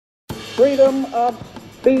freedom of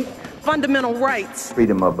speech, fundamental rights,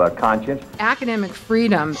 freedom of conscience, academic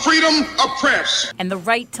freedom, freedom of press, and the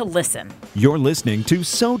right to listen. You're listening to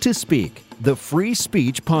So to Speak, the Free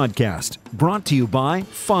Speech Podcast, brought to you by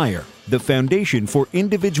FIRE, the Foundation for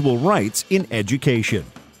Individual Rights in Education.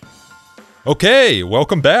 Okay,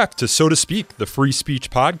 welcome back to So to Speak, the Free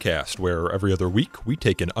Speech Podcast, where every other week we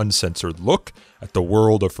take an uncensored look at the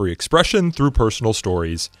world of free expression through personal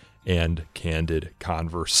stories and candid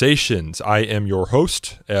conversations. I am your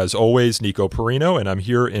host, as always, Nico Perino, and I'm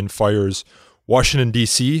here in FIRE's Washington,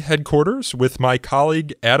 D.C. headquarters with my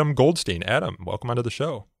colleague, Adam Goldstein. Adam, welcome onto the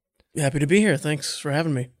show. Happy to be here. Thanks for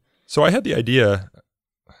having me. So I had the idea,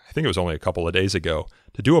 I think it was only a couple of days ago,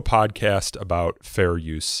 to do a podcast about fair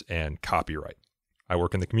use and copyright. I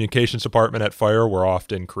work in the communications department at FIRE. We're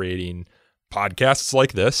often creating podcasts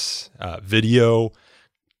like this, video,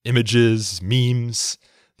 images, memes,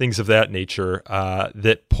 things of that nature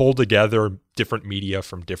that pull together different media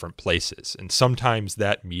from different places. And sometimes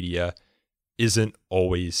that media isn't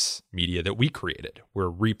always media that we created. We're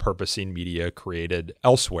repurposing media created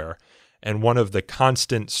elsewhere. And one of the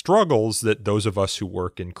constant struggles that those of us who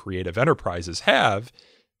work in creative enterprises have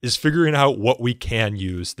is figuring out what we can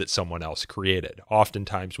use that someone else created.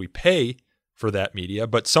 Oftentimes we pay for that media,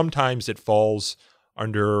 but sometimes it falls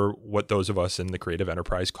under what those of us in the creative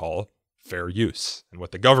enterprise call fair use and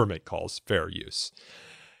what the government calls fair use.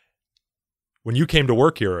 When you came to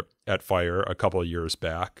work here at FIRE a couple of years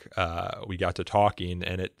back, we got to talking,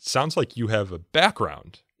 and it sounds like you have a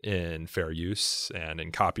background in fair use and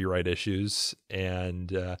in copyright issues,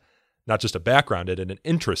 and not just a background in it, and an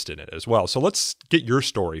interest in it as well. So let's get your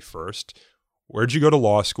story first. Where'd you go to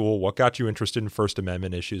law school? What got you interested in First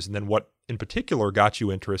Amendment issues? And then what in particular got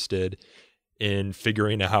you interested in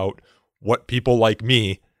figuring out what people like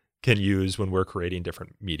me can use when we're creating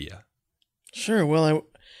different media? Sure. Well,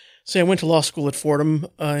 I went to law school at Fordham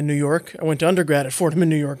in New York. I went to undergrad at Fordham in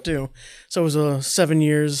New York too. So it was 7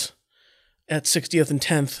 years at 60th and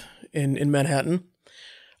 10th in Manhattan.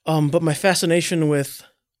 But my fascination with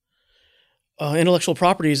intellectual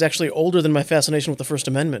property is actually older than my fascination with the First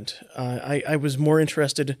Amendment. I was more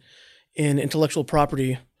interested in intellectual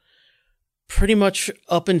property pretty much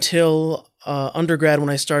up until undergrad, when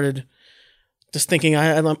I started just thinking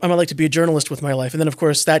I might like to be a journalist with my life. And then, of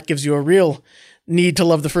course, that gives you a real need to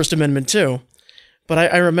love the First Amendment too. But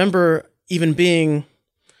I remember even being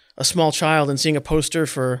a small child and seeing a poster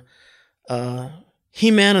for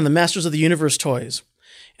He-Man and the Masters of the Universe toys.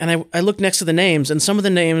 And I looked next to the names, and some of the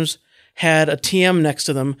names had a TM next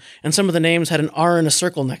to them, and some of the names had an R in a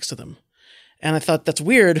circle next to them. And I thought, that's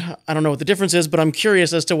weird. I don't know what the difference is, but I'm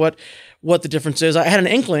curious as to what the difference is. I had an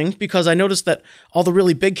inkling because I noticed that all the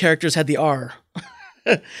really big characters had the R.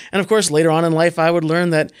 And of course, later on in life, I would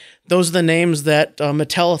learn that those are the names that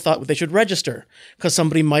Mattel thought they should register, because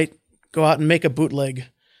somebody might go out and make a bootleg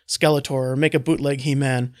Skeletor or make a bootleg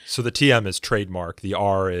He-Man. So the TM is trademark. The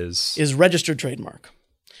R is registered trademark.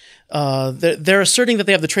 They're asserting that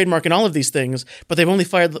they have the trademark in all of these things, but they've only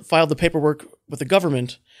filed the paperwork with the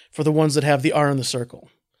government for the ones that have the R in the circle.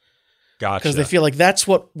 Gotcha. Because they feel like that's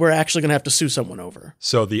what we're actually going to have to sue someone over.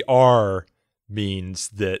 So the R means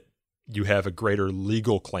that you have a greater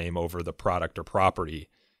legal claim over the product or property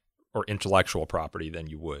or intellectual property than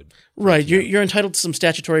you would. Right. You're entitled to some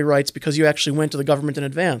statutory rights because you actually went to the government in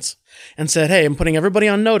advance and said, hey, I'm putting everybody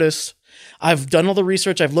on notice. I've done all the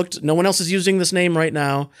research. I've looked. No one else is using this name right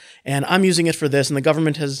now, and I'm using it for this. And the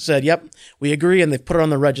government has said, yep, we agree, and they've put it on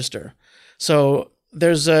the register. So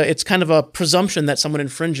it's kind of a presumption that someone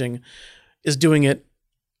infringing is doing it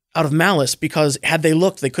out of malice, because had they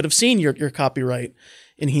looked, they could have seen your copyright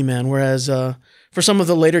in He-Man. Whereas for some of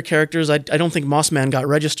the later characters, I don't think Moss Man got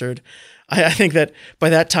registered. I think that by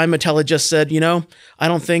that time, Mattel had just said, I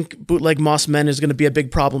don't think bootleg Moss Men is going to be a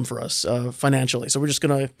big problem for us financially. So we're just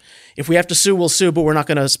going to, if we have to sue, we'll sue, but we're not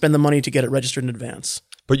going to spend the money to get it registered in advance.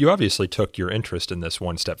 But you obviously took your interest in this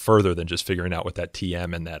one step further than just figuring out what that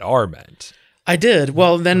TM and that R meant. I did.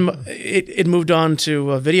 Well, then it moved on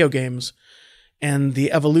to video games and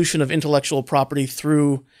the evolution of intellectual property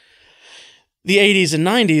through the 80s and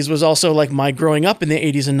 90s was also like my growing up in the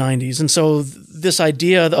 80s and 90s. And so this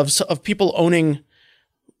idea of people owning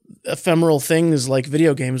ephemeral things like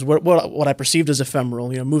video games, what I perceived as ephemeral,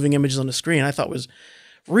 moving images on the screen, I thought was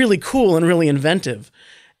really cool and really inventive.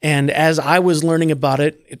 And as I was learning about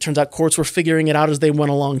it, it turns out courts were figuring it out as they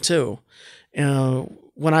went along too.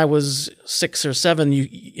 When I was 6 or 7,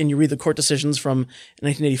 you read the court decisions from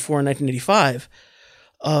 1984 and 1985,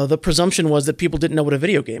 the presumption was that people didn't know what a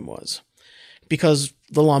video game was, because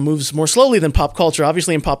the law moves more slowly than pop culture.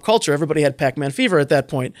 Obviously, in pop culture, everybody had Pac-Man fever at that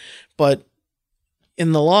point. But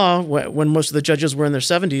in the law, when most of the judges were in their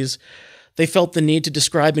 70s, they felt the need to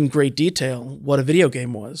describe in great detail what a video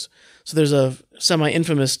game was. So there's a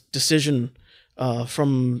semi-infamous decision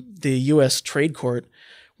from the U.S. Trade Court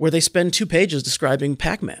where they spend 2 pages describing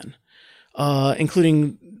Pac-Man,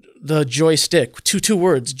 including the joystick, two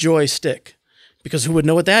words, joystick, because who would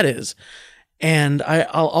know what that is? And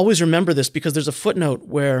I'll always remember this because there's a footnote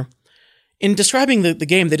where, in describing the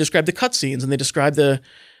game, they describe the cutscenes, and they describe the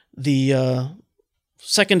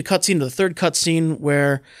second cutscene to the third cutscene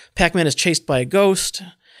where Pac-Man is chased by a ghost,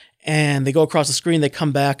 and they go across the screen, they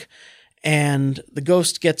come back, and the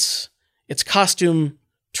ghost gets its costume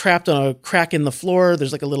trapped on a crack in the floor.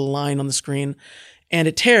 There's like a little line on the screen, and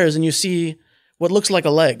it tears, and you see what looks like a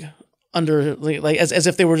leg under, like as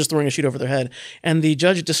if they were just throwing a sheet over their head. And the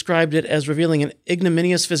judge described it as revealing an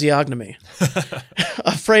ignominious physiognomy,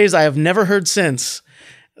 a phrase I have never heard since.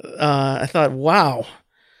 I thought, wow,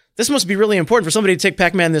 this must be really important for somebody to take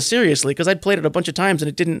Pac-Man this seriously, because I'd played it a bunch of times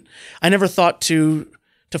and I never thought to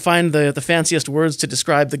find the fanciest words to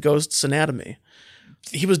describe the ghost's anatomy.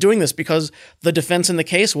 He was doing this because the defense in the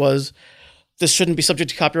case was this shouldn't be subject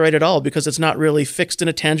to copyright at all because it's not really fixed in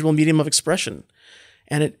a tangible medium of expression.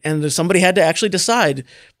 And somebody had to actually decide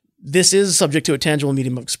this is subject to a tangible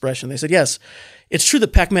medium of expression. They said, yes, it's true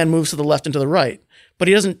that Pac-Man moves to the left and to the right, but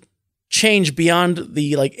he doesn't change beyond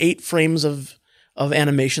the 8 frames of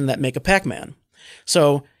animation that make a Pac-Man.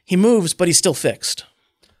 So he moves, but he's still fixed.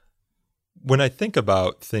 When I think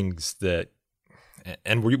about things that,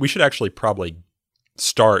 and we should actually probably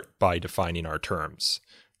start by defining our terms,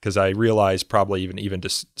 because I realize probably even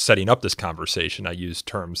just setting up this conversation, I used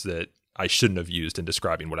terms that I shouldn't have used in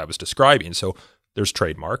describing what I was describing. So there's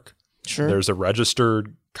trademark. Sure. There's a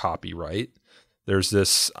registered copyright. There's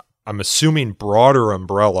this, I'm assuming, broader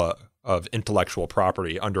umbrella of intellectual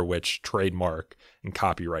property under which trademark and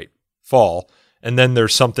copyright fall. And then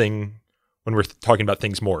there's something, when we're talking about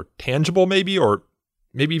things more tangible maybe, or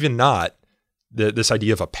maybe even not, this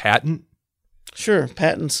idea of a patent. Sure,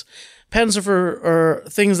 patents. Patents are for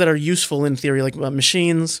things that are useful in theory, like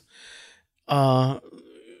machines.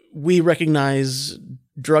 We recognize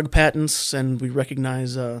drug patents, and we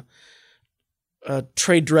recognize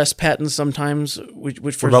trade dress patents sometimes. Which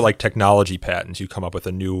what about like technology patents? You come up with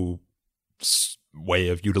a new way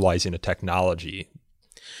of utilizing a technology.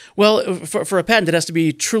 Well, for a patent, it has to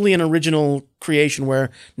be truly an original creation where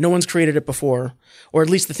no one's created it before, or at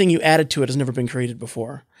least the thing you added to it has never been created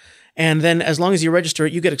before. And then as long as you register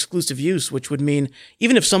it, you get exclusive use, which would mean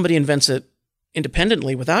even if somebody invents it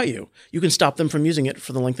independently without you, you can stop them from using it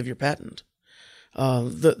for the length of your patent.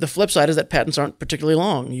 The flip side is that patents aren't particularly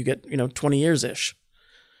long. You get 20 years-ish,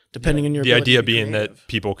 depending on your the ability idea to be being creative. that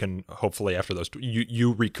people can hopefully after those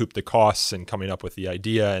you recoup the costs and coming up with the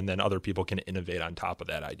idea, and then other people can innovate on top of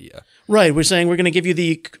that idea. Right. We're saying we're going to give you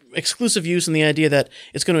the exclusive use and the idea that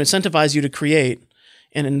it's going to incentivize you to create,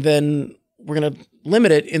 and then we're going to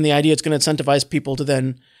limit it in the idea it's going to incentivize people to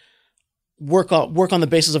then work on the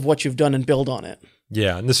basis of what you've done and build on it.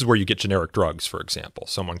 Yeah, and this is where you get generic drugs, for example.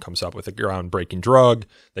 Someone comes up with a groundbreaking drug,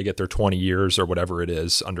 they get their 20 years or whatever it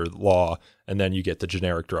is under law, and then you get the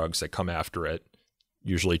generic drugs that come after it,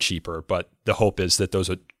 usually cheaper. But the hope is that those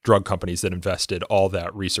drug companies that invested all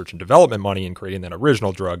that research and development money in creating that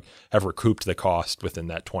original drug have recouped the cost within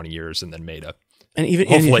that 20 years and then made a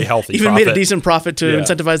hopefully healthy even profit. made a decent profit to Yeah.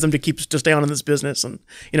 incentivize them to stay on in this business and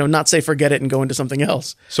not say forget it and go into something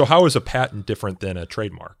else. So how is a patent different than a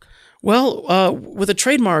trademark? Well, with a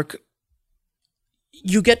trademark,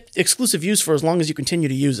 you get exclusive use for as long as you continue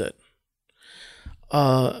to use it.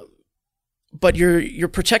 But your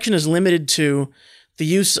protection is limited to the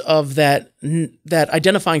use of that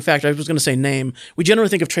identifying factor. I was going to say name. We generally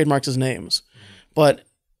think of trademarks as names, but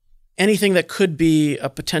anything that could be a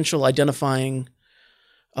potential identifying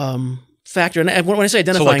factor. And when I say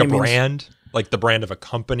identifying, So like a it means brand, like the brand of a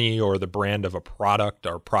company or the brand of a product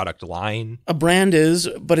or product line? a brand is,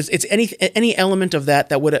 but it's any element of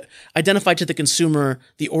that would identify to the consumer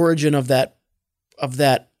the origin of that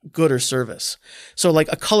good or service. So like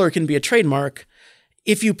a color can be a trademark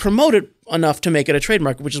if you promote it enough to make it a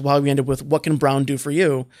trademark, which is why we ended with what can Brown do for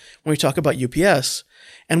you when we talk about UPS.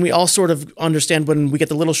 And we all sort of understand when we get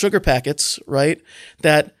the little sugar packets, right,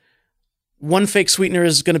 that one fake sweetener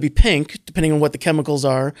is going to be pink, depending on what the chemicals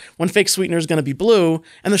are. One fake sweetener is going to be blue,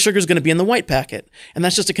 and the sugar is going to be in the white packet. And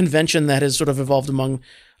that's just a convention that has sort of evolved among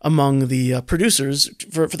the producers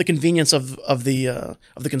for the convenience of the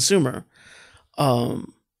consumer.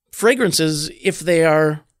 Fragrances, if they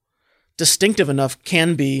are distinctive enough,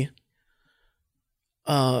 can be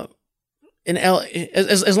as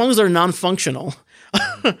long as they're non-functional.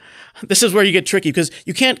 this is where you get tricky, because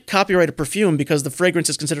you can't copyright a perfume because the fragrance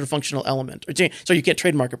is considered a functional element. So you can't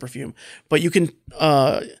trademark a perfume. But you can,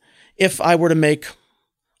 if I were to make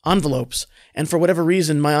envelopes, and for whatever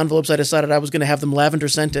reason, my envelopes, I decided I was going to have them lavender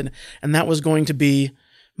scented, and that was going to be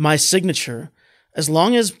my signature, as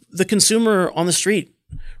long as the consumer on the street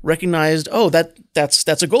recognized, oh,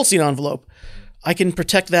 that's a Goldstein envelope, I can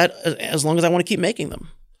protect that as long as I want to keep making them.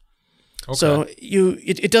 Okay. So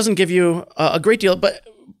it doesn't give you a great deal, but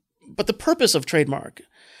the purpose of trademark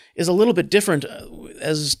is a little bit different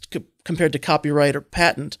as compared to copyright or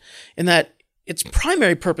patent, in that its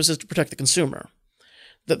primary purpose is to protect the consumer.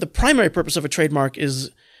 The primary purpose of a trademark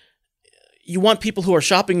is you want people who are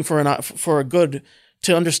shopping for a good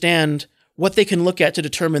to understand what they can look at to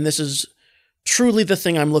determine this is truly the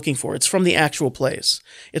thing I'm looking for. It's from the actual place.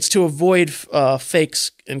 It's to avoid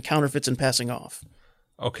fakes and counterfeits and passing off.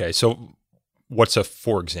 Okay, so what's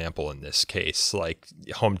for example in this case? Like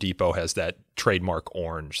Home Depot has that trademark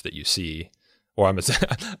orange that you see, or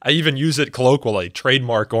I even use it colloquially,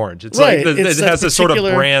 trademark orange. It's right. Like it has a sort of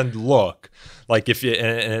brand look. Like and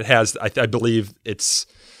it has, I believe its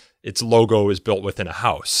logo is built within a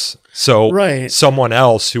house. So right. Someone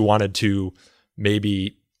else who wanted to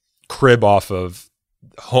maybe crib off of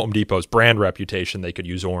Home Depot's brand reputation, they could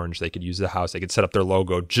use orange, they could use the house, they could set up their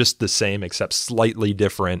logo just the same except slightly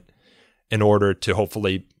different in order to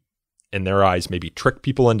hopefully, in their eyes, maybe trick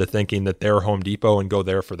people into thinking that they're Home Depot and go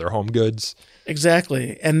there for their home goods.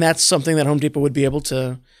 Exactly. And that's something that Home Depot would be able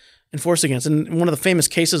to enforce against. And one of the famous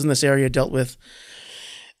cases in this area dealt with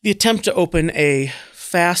the attempt to open a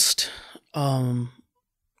fast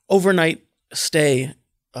overnight stay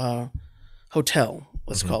hotel,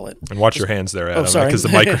 let's call it. And watch your hands there, Adam, because the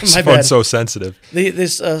microphone's so sensitive.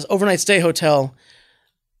 This overnight stay hotel,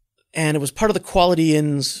 and it was part of the Quality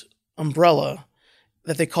Inn's umbrella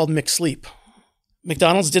that they called McSleep.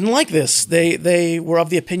 McDonald's didn't like this. They were of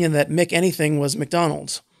the opinion that Mick anything was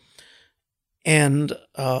McDonald's. And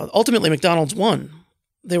ultimately, McDonald's won.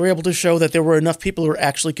 They were able to show that there were enough people who were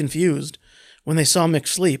actually confused when they saw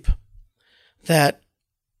McSleep that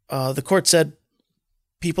the court said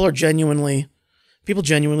people genuinely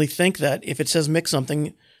think that if it says Mick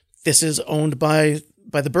something, this is owned by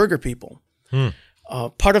the burger people.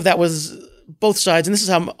 Part of that was both sides, and this is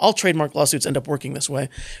how all trademark lawsuits end up working this way,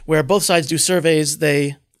 where both sides do surveys.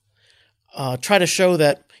 They try to show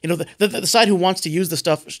that, the side who wants to use the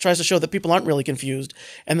stuff tries to show that people aren't really confused,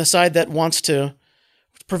 and the side that wants to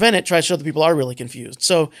prevent it tries to show that people are really confused.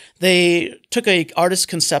 So they took a artist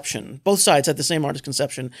conception. Both sides had the same artist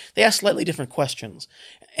conception. They asked slightly different questions,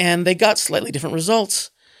 and they got slightly different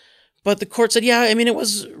results. But the court said, yeah, it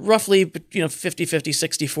was roughly 50-50,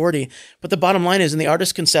 60-40. But the bottom line is, in the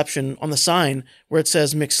artist conception on the sign where it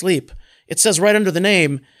says McSleep, it says right under the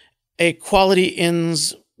name, a Quality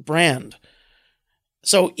Inn's brand.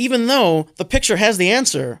 So even though the picture has the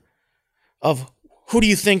answer of who do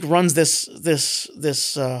you think runs this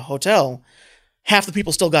hotel, half the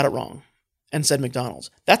people still got it wrong and said McDonald's.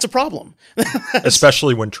 That's a problem.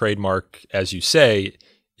 Especially when trademark, as you say,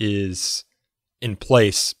 is in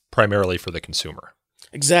place primarily for the consumer.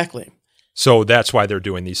 Exactly. So that's why they're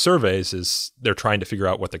doing these surveys, is they're trying to figure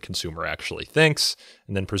out what the consumer actually thinks.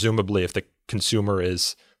 And then presumably if the consumer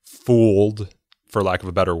is fooled, for lack of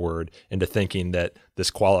a better word, into thinking that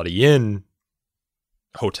this Quality Inn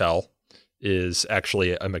hotel is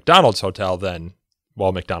actually a McDonald's hotel, then,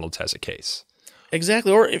 well, McDonald's has a case.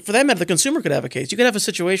 Exactly. Or for that matter, the consumer could have a case. You could have a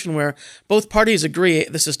situation where both parties agree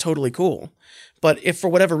this is totally cool. But if for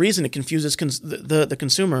whatever reason it confuses the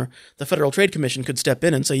consumer, the Federal Trade Commission could step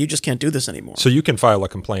in and say, you just can't do this anymore. So you can file a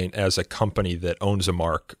complaint as a company that owns a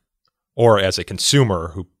mark, or as a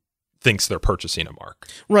consumer who thinks they're purchasing a mark.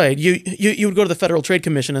 Right. You would go to the Federal Trade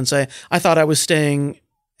Commission and say, I thought I was staying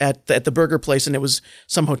at the burger place and it was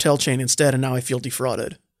some hotel chain instead, and now I feel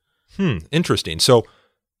defrauded. Interesting. So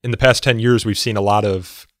in the past 10 years, we've seen a lot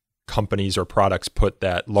of companies or products put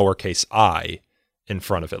that lowercase I in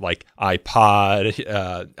front of it, like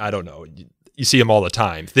iPod. I don't know. You see them all the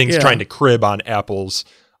time. Things trying to crib on Apple's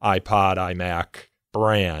iPod, iMac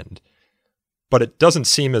brand. But it doesn't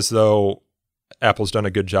seem as though Apple's done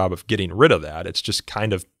a good job of getting rid of that. It's just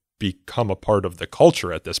kind of become a part of the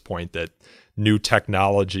culture at this point that new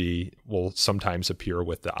technology will sometimes appear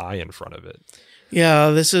with the I in front of it.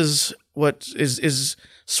 Yeah, this is what is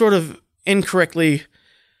sort of incorrectly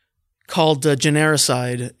called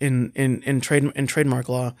genericide in trademark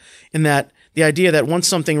law, in that the idea that once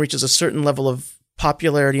something reaches a certain level of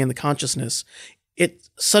popularity in the consciousness, it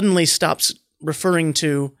suddenly stops referring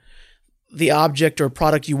to the object or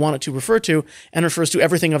product you want it to refer to and refers to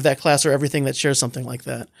everything of that class or everything that shares something like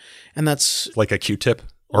that. And that's like a Q-tip?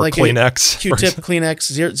 Or like Kleenex. Q-tip,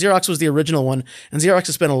 Kleenex. Xerox was the original one, and Xerox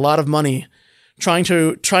has spent a lot of money trying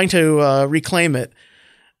to reclaim it.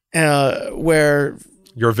 Where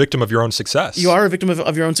you're a victim of your own success. You are a victim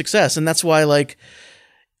of your own success, and that's why like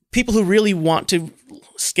people who really want to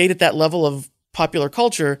skate at that level of popular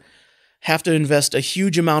culture have to invest a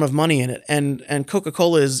huge amount of money in it. And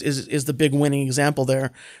Coca-Cola is the big winning example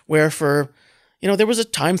there, where for there was a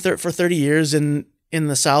time for 30 years in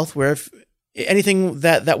the South where if anything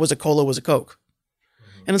that was a cola was a Coke.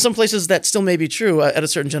 And in some places that still may be true at a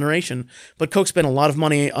certain generation, but Coke spent a lot of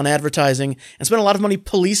money on advertising and spent a lot of money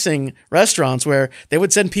policing restaurants where they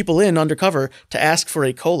would send people in undercover to ask for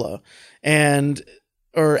a cola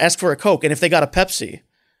or ask for a Coke. And if they got a Pepsi,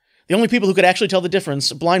 the only people who could actually tell the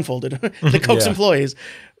difference, blindfolded, the Coke's employees,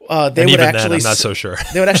 they would actually. I'm not so sure.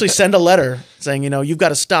 They would actually send a letter saying, you've got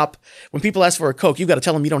to stop when people ask for a Coke. You've got to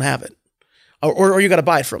tell them you don't have it, or you got to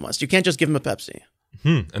buy it from us. You can't just give them a Pepsi.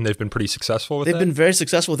 And they've been pretty successful with that? They've been very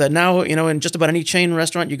successful with that. Now, in just about any chain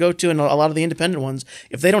restaurant you go to, and a lot of the independent ones,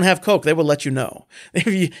 if they don't have Coke, they will let you know.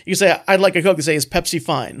 If you say, I'd like a Coke, they say, is Pepsi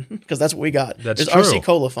fine? Because that's what we got. That's Is true. RC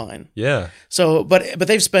Cola fine? Yeah. So, but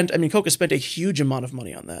they've spent, Coke has spent a huge amount of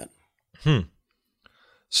money on that.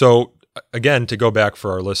 So, again, to go back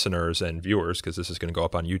for our listeners and viewers, because this is going to go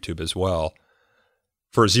up on YouTube as well,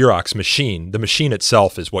 for a Xerox machine, the machine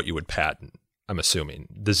itself is what you would patent, I'm assuming.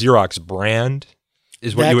 The Xerox brand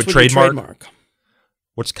is what you would trademark?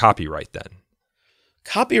 What's copyright then?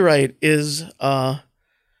 Copyright is the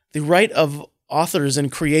right of authors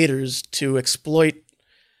and creators to exploit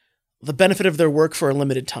the benefit of their work for a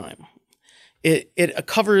limited time. It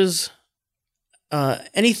covers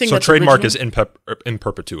anything so that's trademark original. is in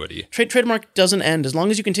perpetuity. Trademark doesn't end. As long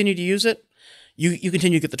as you continue to use it, you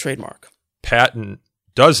continue to get the trademark. Patent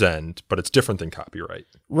does end, but it's different than copyright.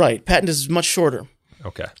 Right. Patent is much shorter.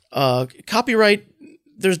 Okay. Copyright,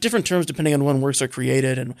 there's different terms depending on when works are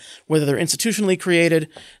created and whether they're institutionally created.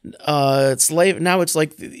 Now it's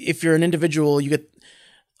like if you're an individual, you get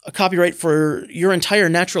a copyright for your entire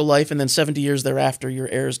natural life, and then 70 years thereafter, your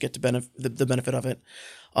heirs get to the benefit of it.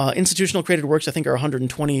 Institutional created works, I think, are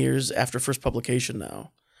 120 years after first publication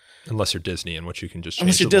now. Unless you're Disney, in which you can just change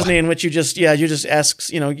Unless you're Disney, in which you just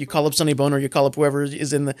ask, you call up Sonny Bono, or you call up whoever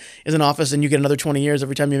is in office, and you get another 20 years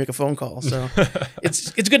every time you make a phone call. So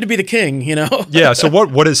it's good to be the king, Yeah. So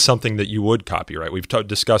what is something that you would copyright? We've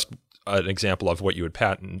discussed an example of what you would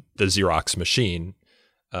patent, the Xerox machine,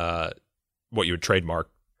 what you would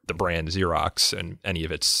trademark, the brand Xerox, and any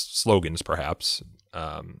of its slogans, perhaps,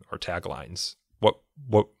 or taglines.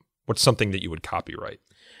 What's something that you would copyright?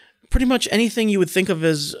 Pretty much anything you would think of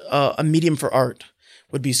as a medium for art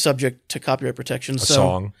would be subject to copyright protection.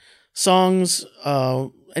 Songs,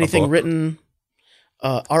 anything written,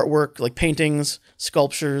 artwork like paintings,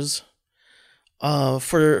 sculptures.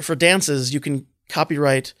 For dances, you can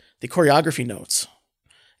copyright the choreography notes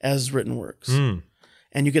as written works, and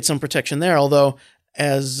you get some protection there. Although,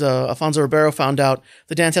 as Alfonso Ribeiro found out,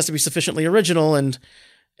 the dance has to be sufficiently original, and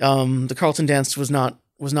the Carlton dance was not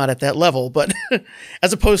at that level, but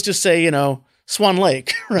as opposed to, say, Swan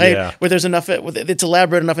Lake, right? Yeah. Where there's enough, it's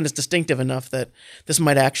elaborate enough and it's distinctive enough that this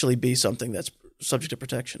might actually be something that's subject to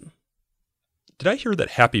protection. Did I hear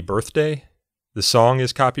that Happy Birthday, the song,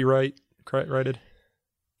 is copyrighted?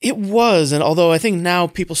 It was, and although I think now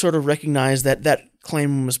people sort of recognize that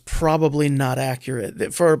claim was probably not accurate.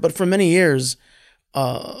 But for many years,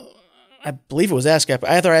 I believe it was ASCAP,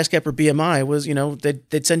 either ASCAP or BMI was,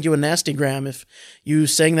 they'd send you a nasty gram if you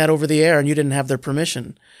sang that over the air and you didn't have their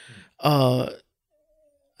permission.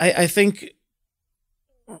 I think,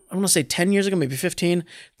 I want to say 10 years ago, maybe 15,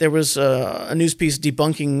 there was a news piece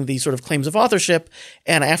debunking the sort of claims of authorship.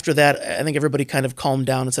 And after that, I think everybody kind of calmed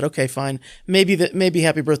down and said, okay, fine. Maybe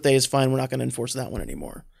Happy Birthday is fine. We're not going to enforce that one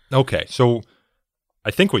anymore. Okay. So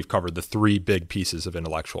I think we've covered the three big pieces of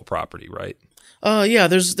intellectual property, right? Yeah,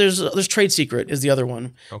 there's trade secret is the other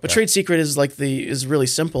one. Okay. But trade secret is really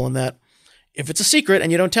simple in that if it's a secret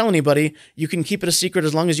and you don't tell anybody, you can keep it a secret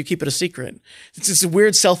as long as you keep it a secret. It's this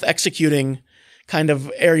weird self-executing kind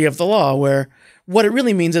of area of the law where what it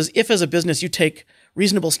really means is if as a business you take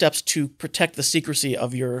reasonable steps to protect the secrecy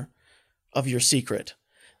of your secret,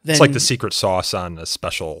 then it's like the secret sauce on a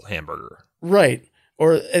special hamburger. Right.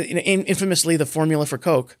 Or infamously the formula for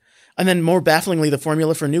Coke. And then more bafflingly, the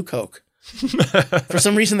formula for New Coke. For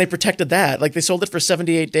some reason, they protected that. Like they sold it for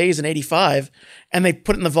 78 days in 85 and they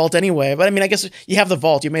put it in the vault anyway. But I guess you have the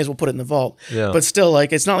vault. You may as well put it in the vault. Yeah. But still,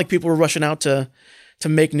 it's not like people were rushing out to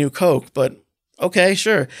make New Coke. But okay,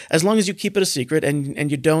 sure. As long as you keep it a secret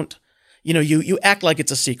and you don't, you act like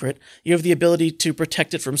it's a secret, you have the ability to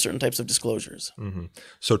protect it from certain types of disclosures. Mm-hmm.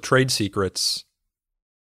 So trade secrets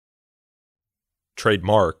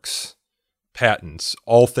trademarks, patents,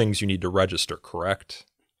 all things you need to register, correct?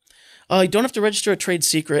 You don't have to register a trade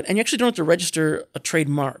secret, and you actually don't have to register a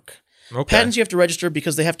trademark. Okay. Patents you have to register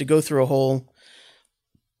because they have to go through a whole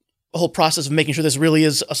process of making sure this really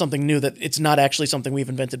is something new, that it's not actually something we've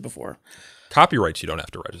invented before. Copyrights you don't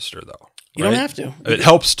have to register, though. You right? don't have to. It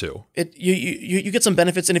helps to. You get some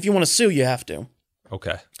benefits, and if you want to sue, you have to.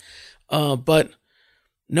 Okay. But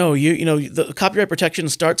no, the copyright protection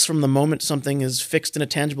starts from the moment something is fixed in a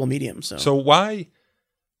tangible medium. So why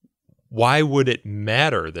would it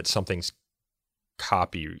matter that something's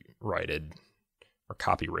copyrighted or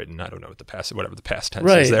copywritten? I don't know what whatever the past tense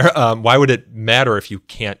is there. Why would it matter if you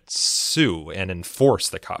can't sue and enforce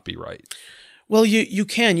the copyright? Well, you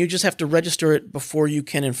can. You just have to register it before you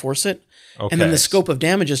can enforce it. Okay. And then the scope of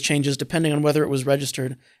damages changes depending on whether it was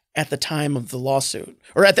registered at the time of the lawsuit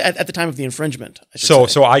or at the time of the infringement. I should say.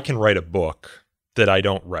 So I can write a book that I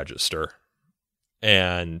don't register,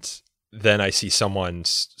 and then I see someone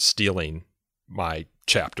stealing my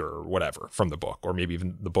chapter or whatever from the book, or maybe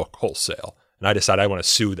even the book wholesale, and I decide I want to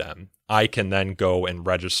sue them. I can then go and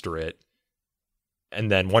register it, and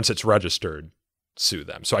then once it's registered, sue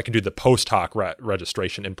them. So I can do the post hoc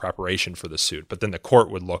registration in preparation for the suit, but then the court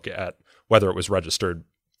would look at whether it was registered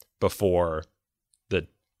before the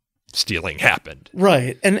stealing happened.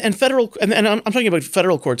 Right. And I'm talking about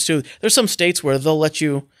federal courts too. There's some states where they'll let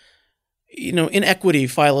you, in equity,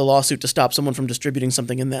 file a lawsuit to stop someone from distributing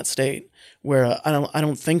something in that state, where I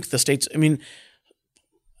don't think the states,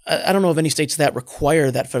 I don't know of any states that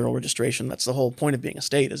require that federal registration. That's the whole point of being a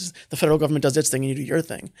state, is the federal government does its thing and you do your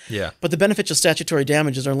thing. Yeah. But the benefits of statutory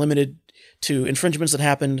damages are limited to infringements that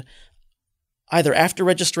happened either after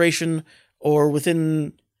registration or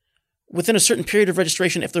within a certain period of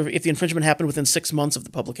registration if the infringement happened within 6 months of the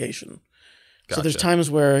publication. Gotcha. So there's times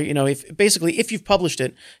where, if you've published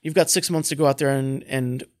it, you've got 6 months to go out there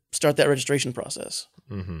and start that registration process.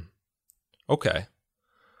 Mm-hmm. Okay.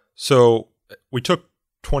 So we took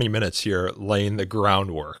 20 minutes here laying the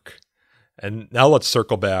groundwork. And now let's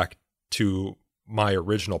circle back to my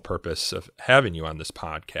original purpose of having you on this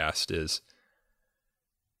podcast is,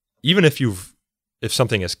 even if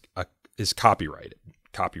something is copyrighted,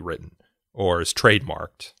 copywritten, or is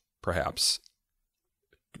trademarked, perhaps,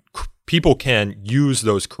 people can use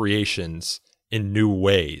those creations in new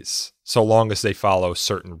ways, so long as they follow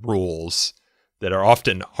certain rules that are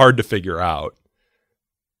often hard to figure out,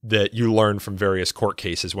 that you learn from various court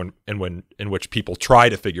cases in which people try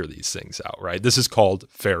to figure these things out, right? This is called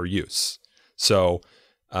fair use. So,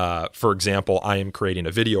 for example, I am creating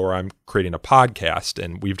a video or I'm creating a podcast,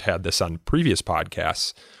 and we've had this on previous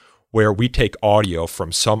podcasts, where we take audio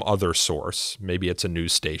from some other source, maybe it's a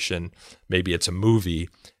news station, maybe it's a movie,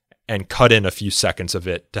 and cut in a few seconds of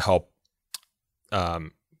it to help,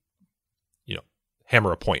 hammer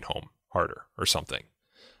a point home harder or something.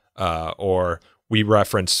 Or we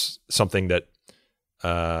reference something that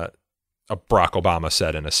Barack Obama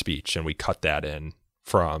said in a speech, and we cut that in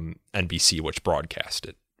from NBC, which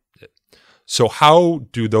broadcasted it. So how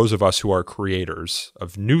do those of us who are creators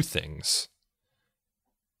of new things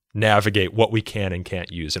navigate what we can and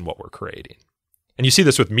can't use in what we're creating? And you see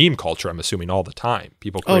this with meme culture, I'm assuming, all the time.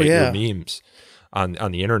 People create new memes on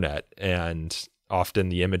the internet, and often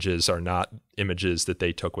the images are not images that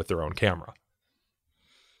they took with their own camera.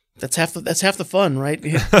 That's half the fun, right?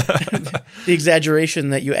 The exaggeration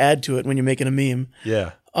that you add to it when you're making a meme.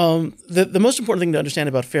 Yeah. The most important thing to understand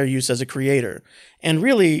about fair use as a creator, and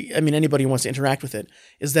really, anybody who wants to interact with it,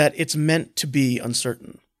 is that it's meant to be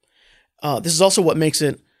uncertain. This is also what makes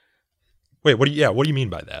it. Wait, what do you mean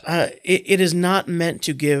by that? It is not meant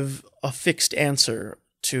to give a fixed answer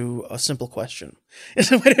to a simple question. I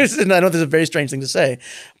know this is a very strange thing to say,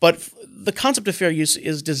 but the concept of fair use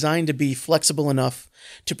is designed to be flexible enough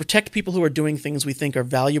to protect people who are doing things we think are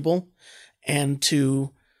valuable, and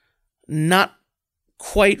to not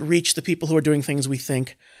quite reach the people who are doing things we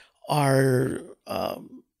think are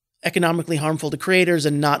economically harmful to creators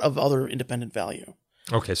and not of other independent value.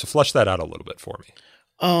 Okay, so flesh that out a little bit for me.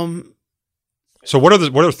 So what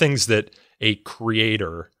are things that a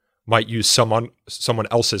creator might use someone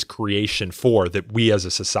else's creation for that we as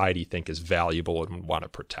a society think is valuable and want to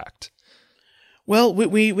protect? Well,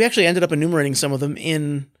 we actually ended up enumerating some of them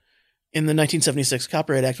in the 1976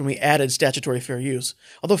 Copyright Act when we added statutory fair use.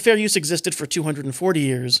 Although fair use existed for 240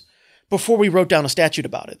 years before we wrote down a statute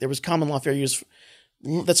about it. There was common law fair use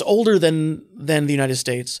that's older than the United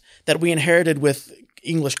States that we inherited with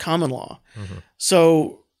English common law. Mm-hmm.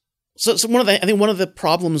 So one of the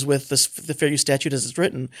problems with the fair use statute as it's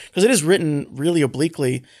written, because it is written really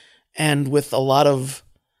obliquely and with a lot of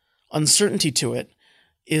uncertainty to it,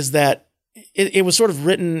 is that it was sort of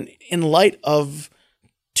written in light of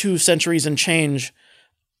 2 centuries and change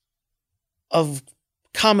of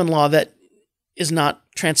common law that is not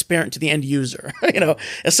transparent to the end user.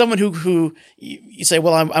 As someone who you say,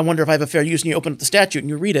 well, I wonder if I have a fair use, and you open up the statute and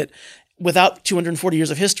you read it, without 240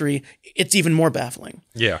 years of history, it's even more baffling.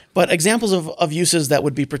 Yeah. But examples of uses that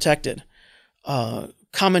would be protected,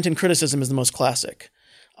 comment and criticism is the most classic.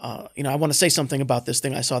 I want to say something about this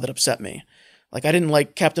thing I saw that upset me. Like, I didn't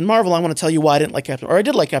like Captain Marvel. I want to tell you why I didn't like or I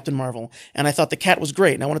did like Captain Marvel, and I thought the cat was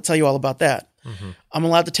great, and I want to tell you all about that. Mm-hmm. I'm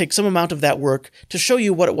allowed to take some amount of that work to show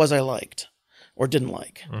you what it was I liked or didn't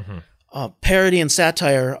like. Mm-hmm. Parody and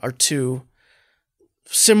satire are 2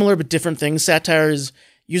 similar but different things. Satire is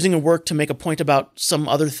using a work to make a point about some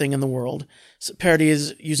other thing in the world. So parody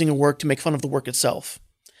is using a work to make fun of the work itself.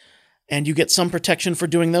 And you get some protection for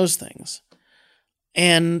doing those things.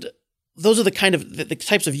 And those are the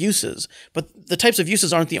types of uses, but the types of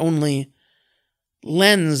uses aren't the only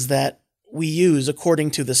lens that we use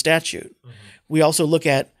according to the statute. Mm-hmm. We also look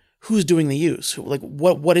at who's doing the use, like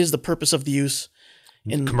what is the purpose of the use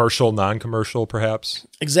in commercial, non-commercial, perhaps.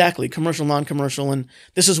 Exactly. Commercial, non-commercial. And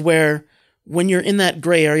this is where, when you're in that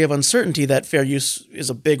gray area of uncertainty, that fair use is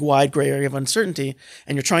a big, wide gray area of uncertainty,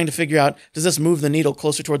 and you're trying to figure out, does this move the needle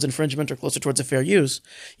closer towards infringement or closer towards a fair use?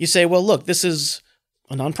 You say, well, look, this is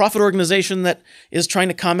a nonprofit organization that is trying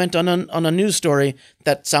to comment on a news story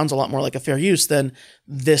that sounds a lot more like a fair use than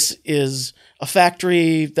this is a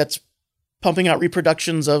factory that's pumping out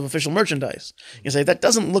reproductions of official merchandise. You say, that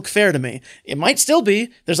doesn't look fair to me. It might still be.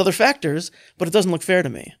 There's other factors, but it doesn't look fair to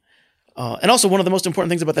me. And also, one of the most important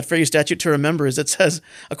things about that fair use statute to remember is it says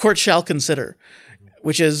a court shall consider,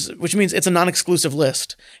 which means it's a non-exclusive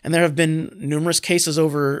list. And there have been numerous cases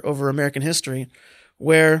over American history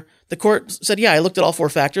where the court said, yeah, I looked at all 4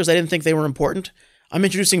 factors. I didn't think they were important. I'm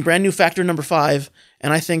introducing brand new factor number 5,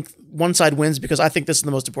 and I think one side wins because I think this is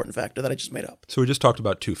the most important factor that I just made up. So we just talked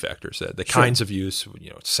about 2 factors, the kinds of use,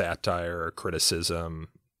 satire, criticism.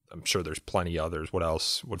 I'm sure there's plenty others. What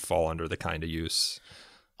else would fall under the kind of use?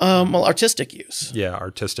 Well, artistic use. Yeah,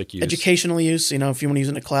 artistic use. Educational use, if you want to use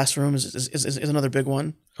it in a classroom, is another big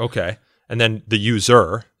one. Okay. And then the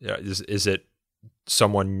user, is it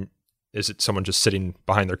someone just sitting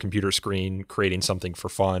behind their computer screen creating something for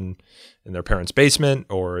fun in their parents' basement,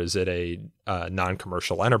 or is it a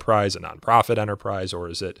non-commercial enterprise, a nonprofit enterprise, or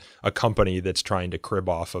is it a company that's trying to crib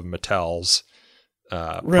off of Mattel's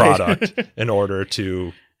product in order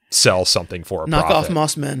to sell something for a knock profit? Off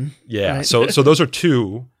Mossmen. Yeah. Right? So those are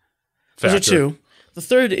 2 factors. Those are 2. The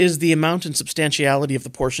third is the amount and substantiality of the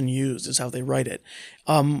portion used is how they write it.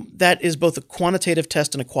 That is both a quantitative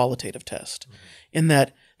test and a qualitative test, in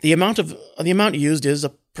that the amount used is a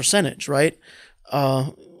percentage, right?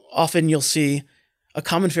 Often you'll see a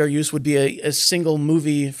common fair use would be a single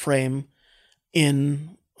movie frame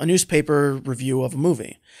in a newspaper review of a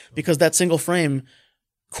movie, because that single frame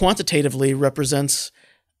quantitatively represents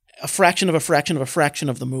a fraction of a fraction of a fraction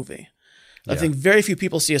of the movie. I think very few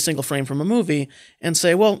people see a single frame from a movie and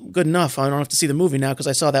say, well, good enough. I don't have to see the movie now because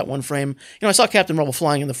I saw that one frame. I saw Captain Marvel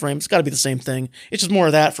flying in the frame. It's got to be the same thing. It's just more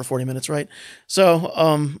of that for 40 minutes, right?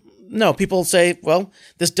 So, no, people say, well,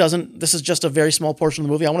 this is just a very small portion of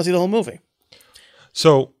the movie. I want to see the whole movie.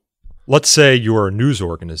 So let's say you're a news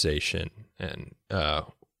organization, and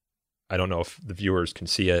I don't know if the viewers can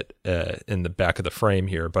see it in the back of the frame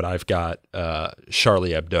here, but I've got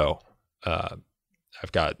Charlie Hebdo.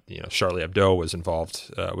 I've got, Charlie Hebdo was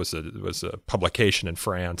involved, was a publication in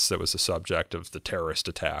France that was the subject of the terrorist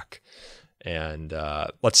attack. And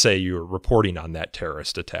let's say you're reporting on that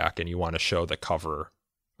terrorist attack and you want to show the cover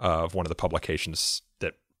of one of the publications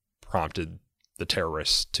that prompted the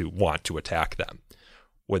terrorists to want to attack them.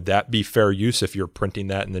 Would that be fair use if you're printing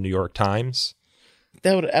that in the New York Times?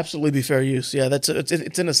 That would absolutely be fair use. Yeah, it's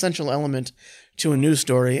an essential element to a news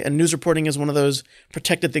story, and news reporting is one of those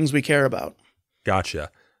protected things we care about. Gotcha.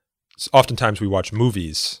 Oftentimes we watch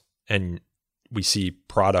movies and we see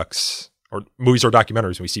products, or movies or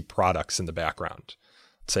documentaries, and we see products in the background.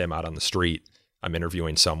 Let's say I'm out on the street, I'm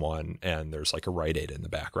interviewing someone, and there's like a Rite Aid in the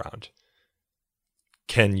background.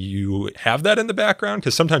 Can you have that in the background?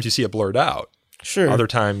 Because sometimes you see it blurred out. Sure. Other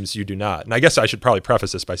times you do not. And I guess I should probably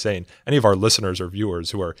preface this by saying any of our listeners or viewers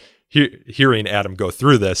who are hearing Adam go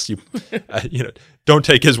through this, don't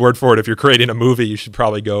take his word for it. If you're creating a movie, you should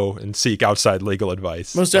probably go and seek outside legal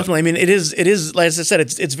advice. Most definitely. I mean, it is like I said,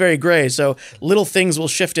 it's very gray. So little things will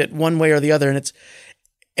shift it one way or the other,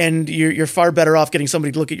 and you're far better off getting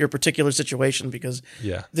somebody to look at your particular situation, because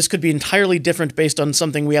this could be entirely different based on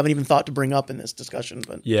something we haven't even thought to bring up in this discussion.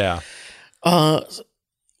 But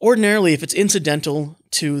ordinarily, if it's incidental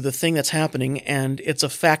to the thing that's happening and it's a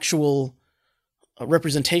factual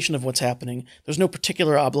representation of what's happening, there's no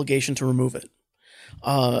particular obligation to remove it.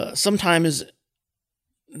 Sometimes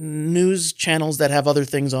news channels that have other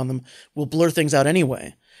things on them will blur things out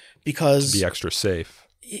anyway, because To be extra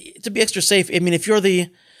safe. I mean, if you're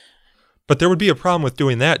But there would be a problem with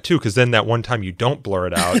doing that too, because then that one time you don't blur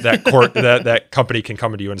it out, that company can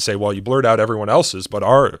come to you and say, "Well, you blurred out everyone else's, but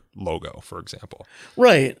our logo, for example."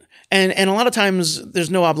 right. And a lot of times there's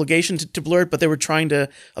no obligation to blur it, but they were trying to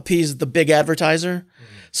appease the big advertiser.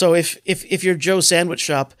 So if you're Joe's Sandwich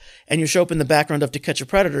Shop and you show up in the background of To Catch a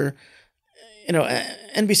Predator,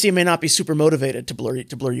 NBC may not be super motivated to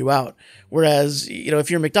blur you out. Whereas, if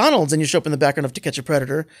you're McDonald's and you show up in the background of To Catch a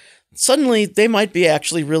Predator, suddenly they might be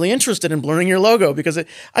actually really interested in blurring your logo, because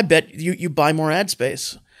I bet you buy more ad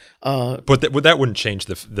space. But that wouldn't change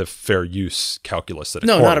the fair use calculus that.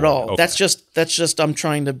 No, not at all. Okay. That's just I'm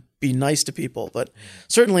trying to be nice to people. But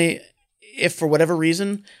certainly, if for whatever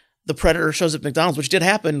reason the Predator shows up at McDonald's, which did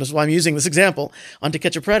happen, that's why I'm using this example, on To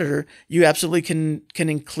Catch a Predator, you absolutely can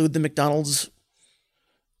include the McDonald's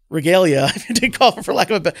regalia, to call it, for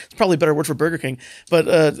lack of it's probably a better word for Burger King, but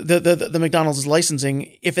the McDonald's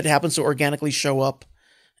licensing, if it happens to organically show up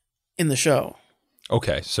in the show.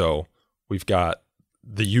 Okay, so we've got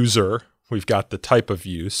the user, we've got the type of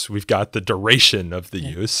use, we've got the duration of the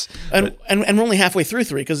use. And we're only halfway through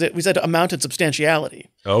 3, because we said amount and substantiality.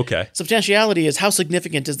 Okay. Substantiality is how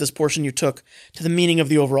significant is this portion you took to the meaning of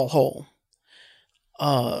the overall whole.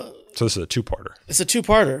 So this is a two-parter. It's a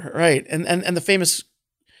two-parter, right? And the famous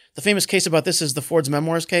case about this is the Ford's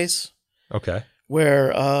Memoirs case, Okay.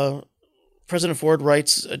 where President Ford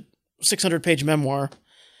writes a 600-page memoir,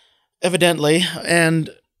 evidently, and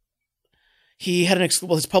he had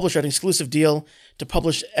his publisher had an exclusive deal to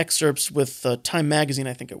publish excerpts with Time magazine,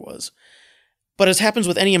 I think it was. But as happens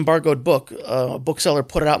with any embargoed book, a bookseller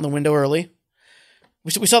put it out in the window early.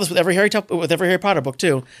 We saw this with every Harry Potter book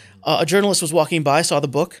too. A journalist was walking by, saw the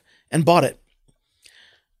book, and bought it.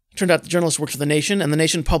 Turned out the journalist worked for The Nation, and The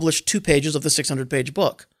Nation published 2 pages of the 600-page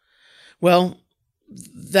book. Well,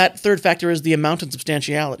 that third factor is the amount and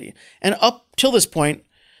substantiality. And up till this point,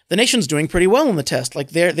 The Nation's doing pretty well in the test. Like,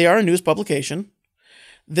 they are a news publication.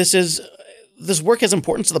 This work has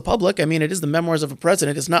importance to the public. I mean, it is the memoirs of a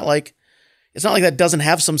president. It's not like that doesn't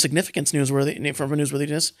have some significance from a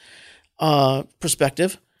newsworthiness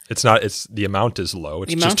perspective. It's the amount is low.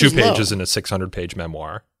 It's just 2 pages in a 600-page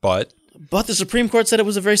memoir, But the Supreme Court said it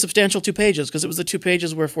was a very substantial 2 pages, because it was the 2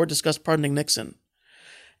 pages where Ford discussed pardoning Nixon.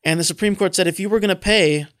 And the Supreme Court said if you were going to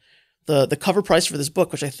pay the cover price for this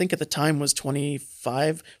book, which I think at the time was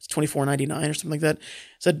 $24.99 or something like that,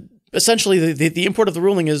 said essentially the import of the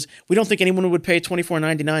ruling is we don't think anyone would pay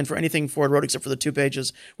 $24.99 for anything Ford wrote except for the 2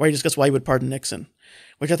 pages where he discussed why he would pardon Nixon.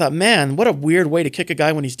 Which I thought, man, what a weird way to kick a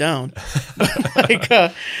guy when he's down.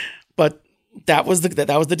 But that was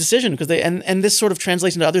the decision, because and this sort of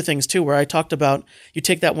translates into other things too, where I talked about you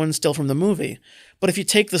take that one still from the movie, but if you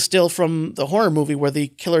take the still from the horror movie where the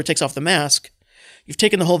killer takes off the mask, you've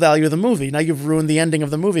taken the whole value of the movie. Now you've ruined the ending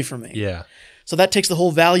of the movie for me. yeah. So that takes the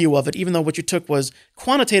whole value of it, even though what you took was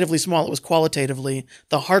quantitatively small, it was qualitatively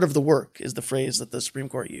the heart of the work, is the phrase that the Supreme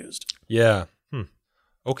Court used. Yeah.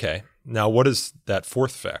 Okay. Now, what is that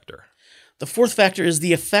fourth factor? The fourth factor is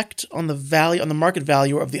the effect on the market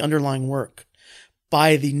value of the underlying work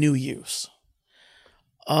by the new use.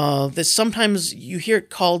 Sometimes you hear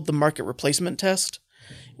it called the market replacement test,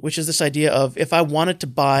 which is this idea of, if I wanted to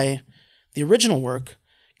buy the original work,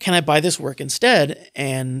 can I buy this work instead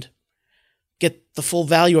and get the full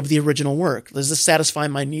value of the original work? Does this satisfy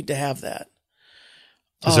my need to have that?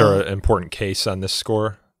 Is there an important case on this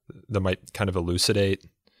score that might kind of elucidate?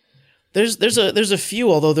 There's a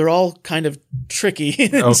few, although they're all kind of tricky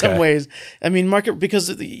in some ways. I mean, because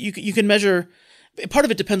you can measure. Part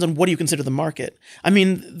of it depends on what do you consider the market. I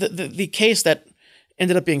mean, the case that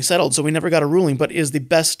ended up being settled, so we never got a ruling, but is the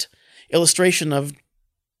best illustration of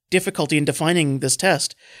difficulty in defining this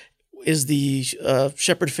test, is the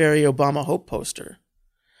Shepard Fairey Obama Hope poster,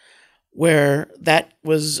 where that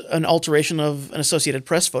was an alteration of an Associated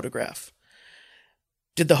Press photograph.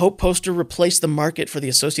 Did the Hope poster replace the market for the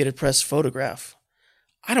Associated Press photograph?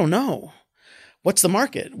 I don't know. What's the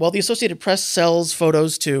market? Well, the Associated Press sells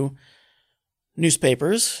photos to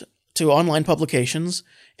newspapers, to online publications,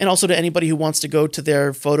 and also to anybody who wants to go to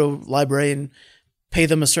their photo library and pay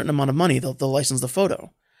them a certain amount of money. They'll license the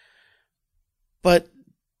photo. But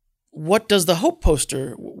what does the Hope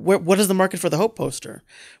poster, what is the market for the Hope poster?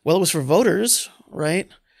 Well, it was for voters, right?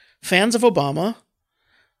 Fans of Obama.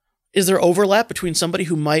 Is there overlap between somebody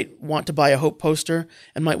who might want to buy a Hope poster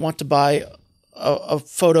and might want to buy a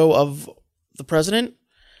photo of the president?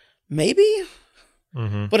 Maybe.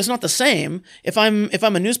 but it's not the same. If I'm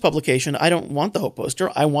a news publication, I don't want the Hope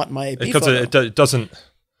poster. I want my AP Because photo. it doesn't.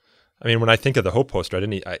 I mean, when I think of the Hope poster,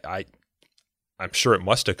 I'm sure it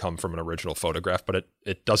must have come from an original photograph, but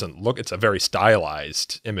it doesn't look. It's a very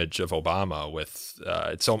stylized image of Obama with.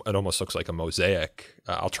 It almost looks like a mosaic.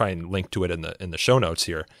 I'll try and link to it in the show notes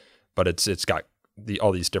here, but it's got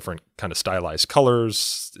all these different kind of stylized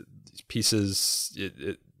colors, pieces.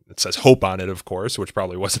 It says Hope on it, of course, which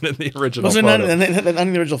probably wasn't in the original photo. Not in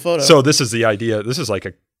the original photo. So this is the idea. This is like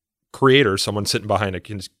a creator, someone sitting behind a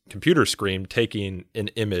computer screen, taking an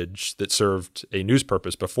image that served a news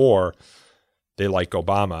purpose before they like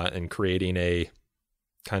Obama and creating a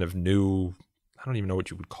kind of new, I don't even know what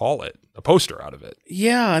you would call it, a poster out of it.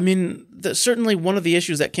 Yeah, I mean, certainly one of the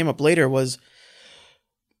issues that came up later was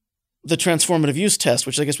the transformative use test,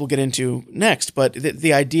 which I guess we'll get into next. But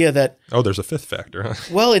the idea that there's a fifth factor.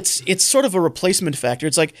 Well, it's sort of a replacement factor.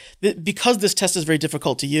 It's like because this test is very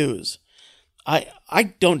difficult to use.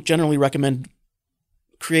 I don't generally recommend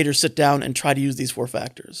creators sit down and try to use these 4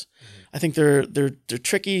 factors. I think they're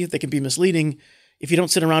tricky. They can be misleading. If you don't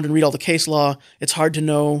sit around and read all the case law, it's hard to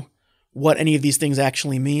know what any of these things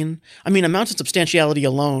actually mean. I mean, amount and substantiality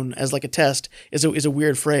alone as like a test is a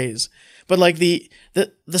weird phrase. But like the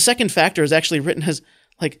second factor is actually written as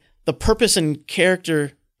like the purpose and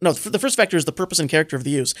character. No, the first factor is the purpose and character of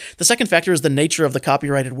the use. The second factor is the nature of the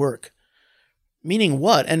copyrighted work. Meaning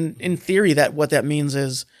what? And in theory, what that means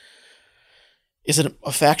is it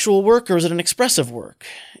a factual work or is it an expressive work?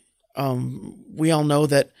 We all know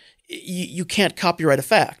that you can't copyright a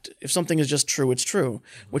fact. If something is just true, it's true,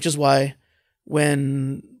 which is why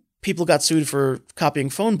when people got sued for copying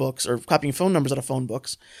phone books or copying phone numbers out of phone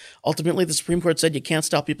books, ultimately the Supreme Court said you can't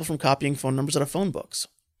stop people from copying phone numbers out of phone books.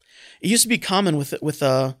 It used to be common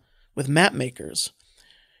with map makers.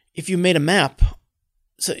 If you made a map,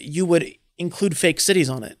 so you would include fake cities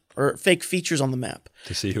on it or fake features on the map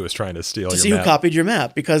To see who was trying to steal your to see map. who copied your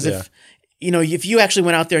map. Because if you actually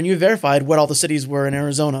went out there and you verified what all the cities were in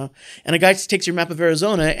Arizona, and a guy takes your map of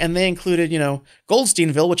Arizona and they included,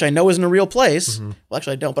 Goldsteinville, which I know isn't a real place. Mm-hmm. Well,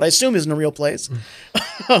 actually I don't, but I assume isn't a real place.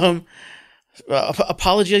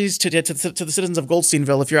 Apologies to the citizens of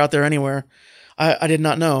Goldsteinville if you're out there anywhere. I did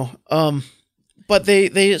not know. But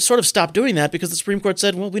they sort of stopped doing that because the Supreme Court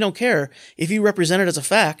said, well, we don't care. If you represent it as a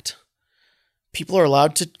fact, people are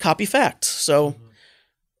allowed to copy facts. So,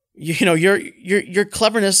 your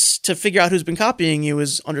cleverness to figure out who's been copying you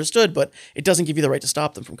is understood, but it doesn't give you the right to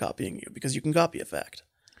stop them from copying you because you can copy a fact.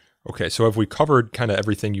 Okay, so have we covered kind of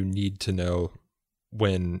everything you need to know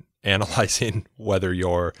when analyzing whether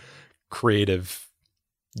your creative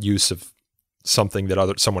use of something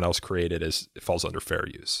that someone else created falls under fair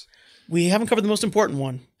use? We haven't covered the most important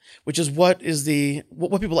one, which is what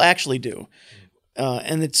people actually do.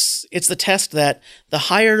 And it's the test that the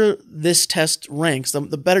higher this test ranks, the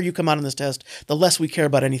better you come out on this test, the less we care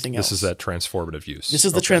about anything else. This is that transformative use. This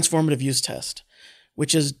is the transformative use test,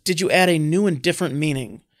 which is, did you add a new and different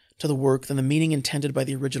meaning to the work than the meaning intended by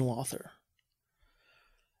the original author?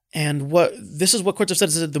 And this is what courts have said,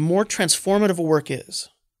 is that the more transformative a work is,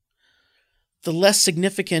 the less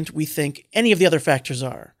significant we think any of the other factors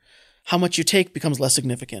are. How much you take becomes less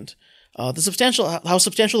significant. How substantial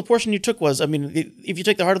the portion you took was. I mean, if you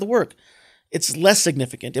take the heart of the work, it's less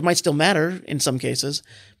significant. It might still matter in some cases,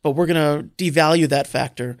 but we're going to devalue that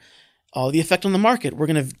factor. The effect on the market, we're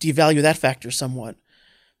going to devalue that factor somewhat.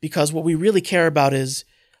 Because what we really care about is,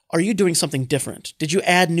 are you doing something different? Did you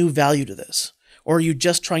add new value to this? Or are you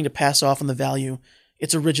just trying to pass off on the value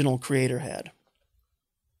its original creator had?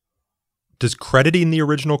 Does crediting the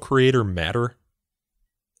original creator matter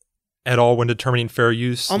at all when determining fair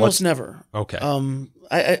use? Almost never. Okay.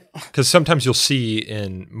 Because sometimes you'll see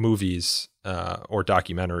in movies or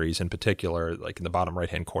documentaries in particular, like in the bottom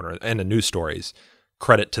right-hand corner, and in news stories,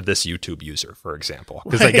 credit to this YouTube user, for example,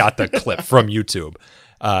 because they got the clip from YouTube.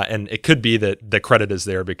 And it could be that the credit is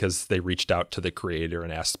there because they reached out to the creator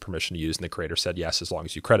and asked permission to use, and the creator said, yes, as long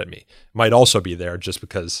as you credit me. It might also be there just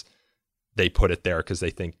because they put it there because they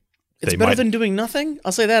think it's better than doing nothing.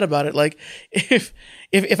 I'll say that about it. Like if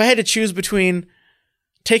I had to choose between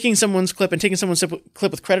taking someone's clip and taking someone's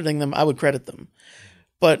clip with crediting them, I would credit them.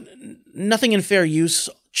 But nothing in fair use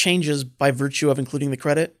changes by virtue of including the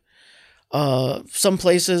credit. Some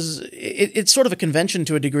places, it's sort of a convention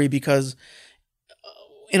to a degree because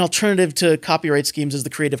an alternative to copyright schemes is the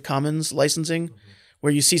Creative Commons licensing,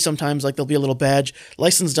 where you see sometimes like there'll be a little badge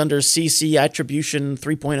licensed under CC Attribution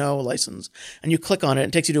 3.0 license, and you click on it and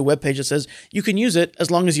it takes you to a web page that says you can use it as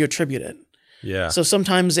long as you attribute it. Yeah. So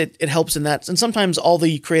sometimes it helps in that, and sometimes all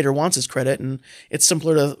the creator wants is credit, and it's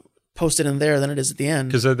simpler to post it in there than it is at the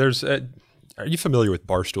end. Because Are you familiar with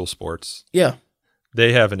Barstool Sports? Yeah.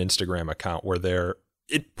 They have an Instagram account where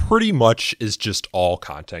it pretty much is just all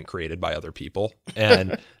content created by other people.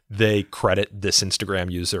 And they credit this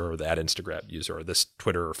Instagram user or that Instagram user or this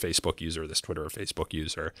Twitter or Facebook user, this Twitter or Facebook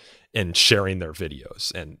user in sharing their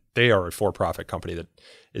videos. And they are a for-profit company that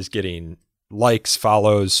is getting likes,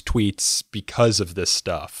 follows, tweets because of this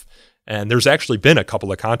stuff. And there's actually been a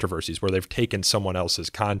couple of controversies where they've taken someone else's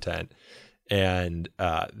content and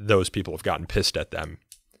those people have gotten pissed at them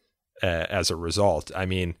as a result. I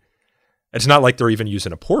mean, it's not like they're even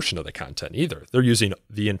using a portion of the content either. They're using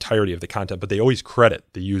the entirety of the content, but they always credit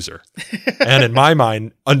the user. And in my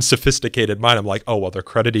mind, unsophisticated mind, I'm like, oh, well, they're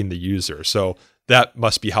crediting the user. So that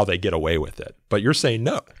must be how they get away with it. But you're saying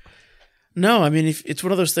no. No, I mean, if it's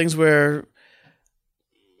one of those things where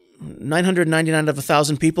 999 of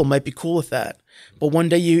 1,000 people might be cool with that. But one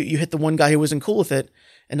day you hit the one guy who wasn't cool with it,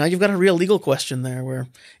 and now you've got a real legal question there where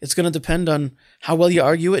it's going to depend on how well you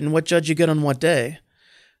argue it and what judge you get on what day.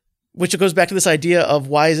 Which goes back to this idea of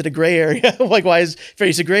why is it a gray area? Like, why is fair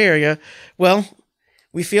use a gray area? Well,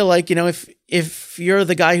 we feel like, you know, if you're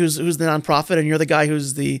the guy who's the nonprofit and you're the guy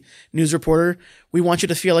who's the news reporter, we want you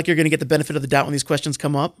to feel like you're going to get the benefit of the doubt when these questions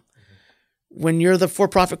come up. When you're the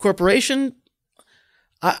for-profit corporation,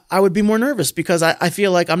 I would be more nervous because I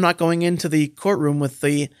feel like I'm not going into the courtroom with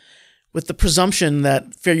the presumption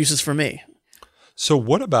that fair use is for me. So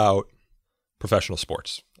what about professional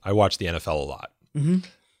sports? I watch the NFL a lot. Mm-hmm.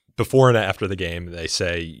 Before and after the game, they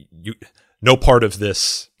say no part of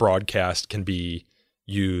this broadcast can be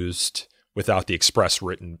used without the express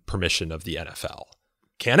written permission of the NFL.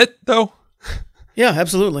 Can it, though? Yeah,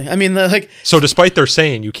 absolutely. I mean, so despite their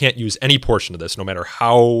saying you can't use any portion of this, no matter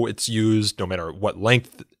how it's used, no matter what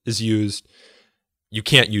length is used, you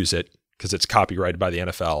can't use it because it's copyrighted by the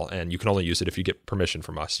NFL, and you can only use it if you get permission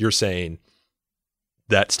from us. You're saying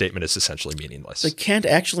that statement is essentially meaningless. They can't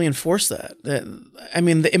actually enforce that. I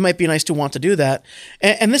mean, it might be nice to want to do that.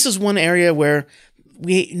 And this is one area where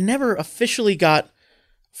we never officially got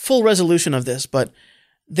full resolution of this, but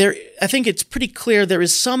I think it's pretty clear there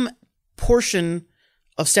is some portion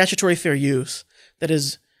of statutory fair use that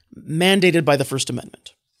is mandated by the First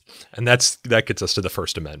Amendment. And that gets us to the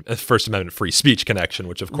First Amendment free speech connection,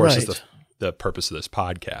 which of course is the purpose of this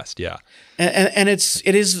podcast. Yeah. And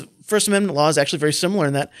it is First Amendment law is actually very similar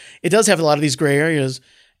in that it does have a lot of these gray areas,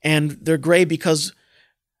 and they're gray because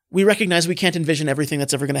we recognize we can't envision everything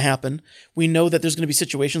that's ever going to happen. We know that there's going to be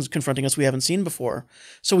situations confronting us we haven't seen before.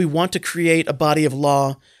 So we want to create a body of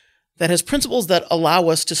law that has principles that allow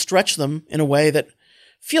us to stretch them in a way that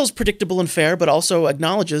feels predictable and fair, but also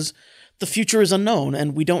acknowledges the future is unknown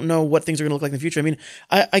and we don't know what things are going to look like in the future. I mean,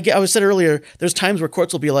 I was said earlier, there's times where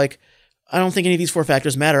courts will be like, I don't think any of these four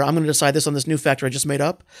factors matter. I'm going to decide this on this new factor I just made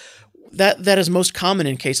up. That is most common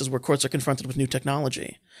in cases where courts are confronted with new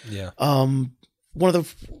technology. Yeah. One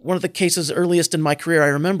of the cases earliest in my career I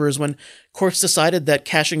remember is when courts decided that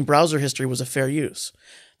caching browser history was a fair use.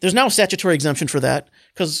 There's now a statutory exemption for that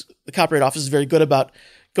because the Copyright Office is very good about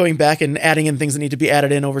going back and adding in things that need to be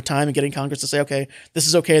added in over time and getting Congress to say, okay, this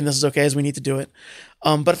is okay and this is okay as we need to do it.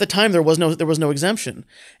 But at the time there was no exemption.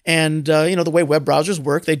 And the way web browsers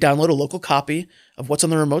work, they download a local copy of what's on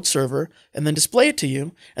the remote server and then display it to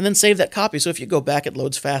you and then save that copy. So if you go back, it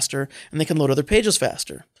loads faster and they can load other pages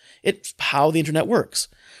faster. It's how the internet works.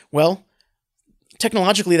 Well,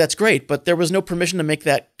 technologically that's great, but there was no permission to make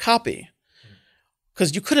that copy.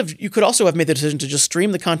 Because you could also have made the decision to just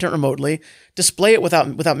stream the content remotely, display it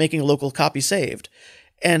without making a local copy saved.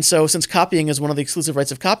 And so since copying is one of the exclusive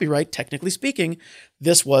rights of copyright, technically speaking,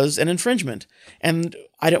 this was an infringement. And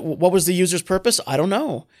what was the user's purpose? I don't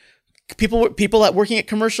know. People working at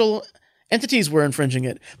commercial entities were infringing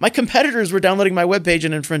it. My competitors were downloading my webpage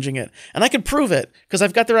and infringing it. And I could prove it because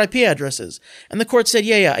I've got their IP addresses. And the court said,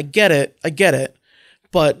 yeah, I get it.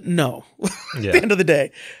 But no, at the end of the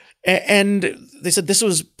day. And they said this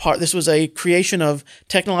was a creation of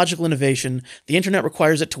technological innovation. The internet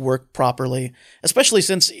requires it to work properly, especially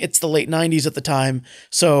since it's the late 90s at the time.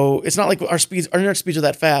 So it's not like our internet speeds are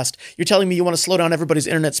that fast. You're telling me you want to slow down everybody's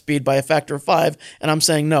internet speed by a factor of 5, and I'm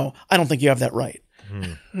saying, no, I don't think you have that right.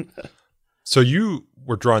 So you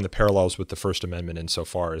were drawing the parallels with the First Amendment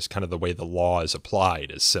insofar as kind of the way the law is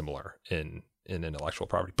applied is similar in intellectual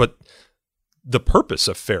property. But the purpose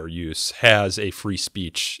of fair use has a free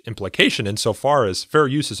speech implication insofar as fair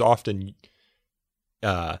use is often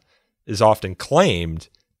claimed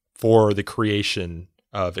for the creation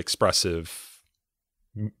of expressive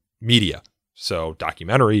media. So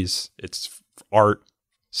documentaries, it's art,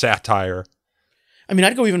 satire. I mean,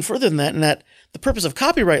 I'd go even further than that in that the purpose of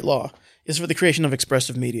copyright law is for the creation of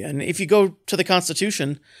expressive media. And if you go to the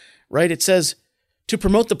Constitution, right? It says, to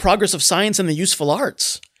promote the progress of science and the useful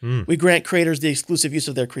arts, we grant creators the exclusive use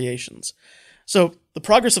of their creations. So the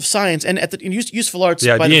progress of science and in useful arts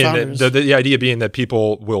by the founders. The idea being that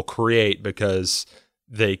people will create because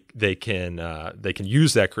they can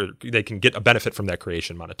use that, they can get a benefit from that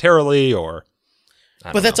creation monetarily, or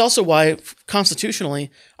but that's also why constitutionally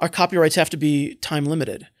our copyrights have to be time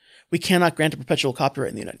limited. We cannot grant a perpetual copyright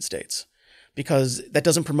in the United States because that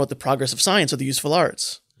doesn't promote the progress of science or the useful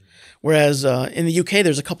arts. Whereas in the UK,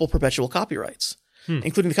 there's a couple perpetual copyrights,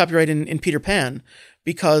 including the copyright in Peter Pan,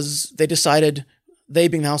 because they decided, they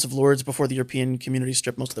being the House of Lords before the European community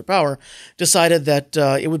stripped most of their power, decided that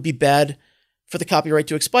it would be bad for the copyright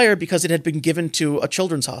to expire because it had been given to a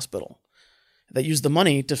children's hospital that used the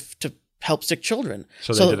money to help sick children.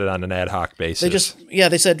 So they did it on an ad hoc basis.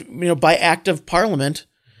 They said, by act of Parliament,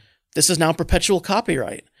 this is now perpetual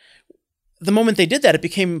copyright. The moment they did that, it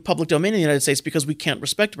became public domain in the United States because we can't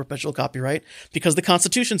respect a perpetual copyright because the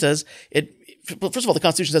Constitution says it. Well, first of all, the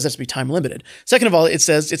Constitution says it has to be time limited. Second of all, it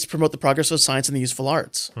says it's to promote the progress of science and the useful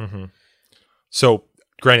arts. Mm-hmm. So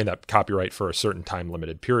granting that copyright for a certain time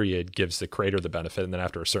limited period gives the creator the benefit, and then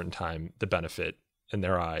after a certain time, the benefit in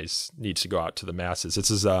their eyes needs to go out to the masses. This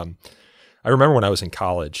is I remember when I was in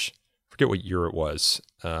college, I forget what year it was.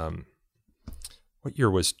 What year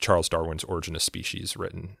was Charles Darwin's Origin of Species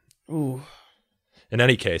written? Ooh. In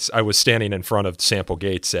any case, I was standing in front of sample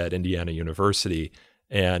gates at Indiana University,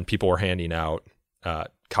 and people were handing out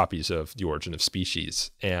copies of The Origin of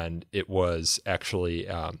Species, and it was actually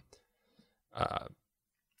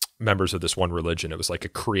members of this one religion. It was like a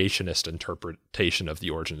creationist interpretation of The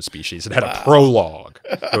Origin of Species. It had a prologue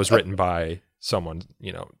that was written by someone,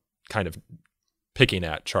 kind of picking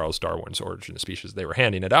at Charles Darwin's Origin of Species. They were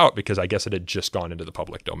handing it out because I guess it had just gone into the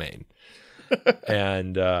public domain.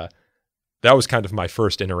 And that was kind of my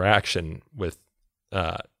first interaction with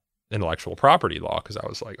intellectual property law, because I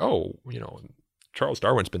was like, Charles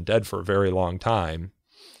Darwin's been dead for a very long time,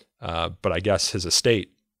 but I guess his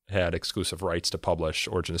estate had exclusive rights to publish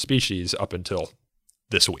Origin of Species up until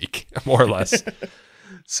this week, more or less.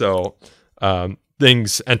 So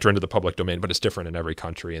things enter into the public domain, but it's different in every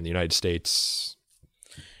country. In the United States,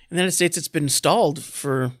 it's been stalled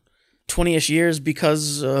for 20-ish years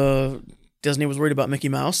because Disney was worried about Mickey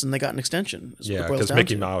Mouse, and they got an extension. Yeah, because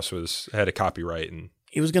Mickey Mouse had a copyright, and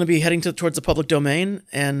he was going to be heading towards the public domain,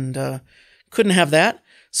 and couldn't have that.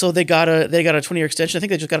 So they got a 20-year extension. I think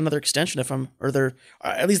they just got another extension,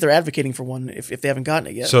 at least they're advocating for one if they haven't gotten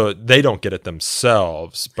it yet. So they don't get it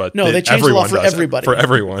themselves, but no, they changed the law for everybody. For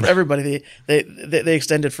everyone, for everybody, they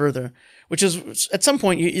extend it further. Which is, at some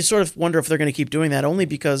point, you sort of wonder if they're going to keep doing that, only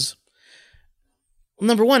because,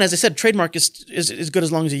 number one, as I said, trademark is good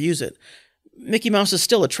as long as you use it. Mickey Mouse is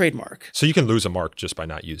still a trademark. So you can lose a mark just by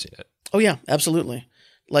not using it. Oh yeah, absolutely.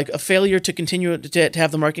 Like a failure to continue to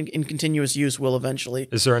have the mark in continuous use will eventually.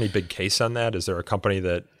 Is there any big case on that? Is there a company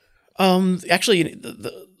that? Actually,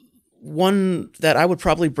 the one that I would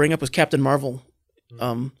probably bring up was Captain Marvel,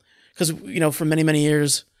 because for many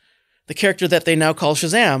years, the character that they now call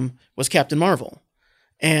Shazam was Captain Marvel.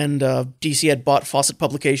 And DC had bought Fawcett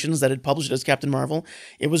Publications that had published it as Captain Marvel.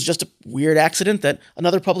 It was just a weird accident that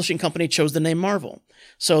another publishing company chose the name Marvel.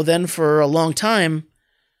 So then for a long time,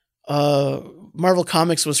 Marvel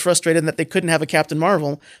Comics was frustrated that they couldn't have a Captain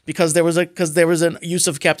Marvel because there was a use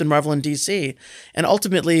of Captain Marvel in DC. And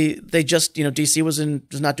ultimately, they just, DC was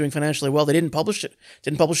not doing financially well. They didn't publish it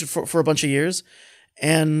for a bunch of years.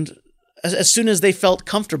 And as soon as they felt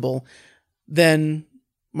comfortable, then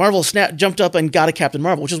Marvel jumped up and got a Captain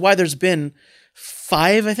Marvel, which is why there's been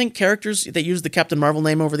 5, I think, characters that use the Captain Marvel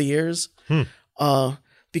name over the years.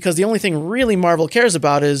 Because the only thing really Marvel cares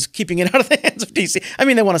about is keeping it out of the hands of DC. I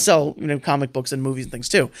mean, they want to sell, comic books and movies and things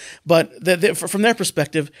too. But from their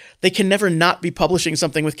perspective, they can never not be publishing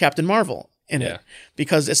something with Captain Marvel in it.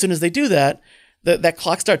 Because as soon as they do that, that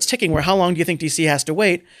clock starts ticking, where how long do you think DC has to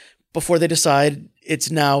wait before they decide it's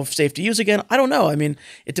now safe to use again? I don't know. I mean,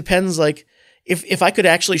 it depends, like, If I could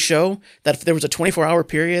actually show that if there was a 24-hour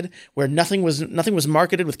period where nothing was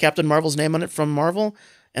marketed with Captain Marvel's name on it from Marvel,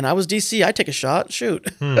 and I was DC, I'd take a shot. Shoot.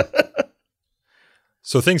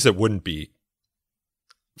 So things that wouldn't be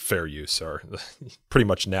fair use are pretty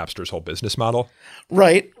much Napster's whole business model.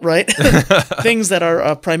 Right. Things that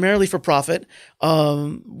are primarily for profit.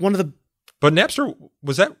 But Napster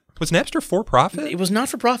was Napster for profit? It was not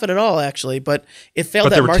for profit at all, actually, but it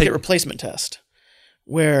failed that market replacement test.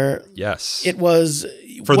 Where yes, it was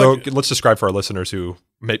let's describe for our listeners who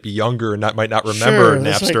might be younger and might not remember Sure,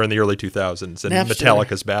 that's Napster like in the early 2000s and Napster.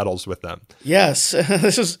 Metallica's battles with them. Yes,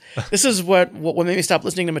 this is what made me stop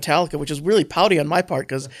listening to Metallica, which is really pouty on my part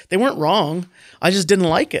because they weren't wrong. I just didn't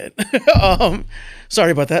like it.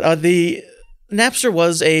 Sorry about that. The Napster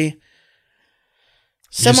was a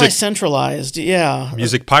semi-centralized,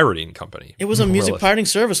 Music pirating company. It was a more or music less. pirating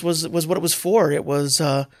service. Was what it was for. It was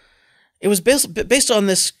based on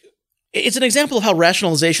this. It's an example of how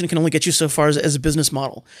rationalization can only get you so far as a business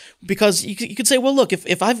model, because you could say, well, look,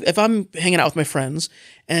 if I'm hanging out with my friends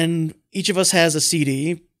and each of us has a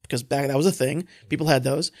CD, because back that was a thing, people had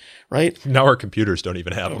those, right? Now our computers don't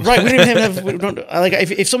even have them. Right. We don't even have. We don't, like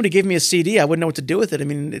if somebody gave me a CD, I wouldn't know what to do with it. I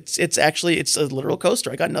mean, it's a literal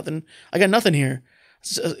coaster. I got nothing here.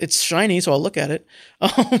 It's shiny, so I'll look at it.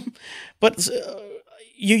 But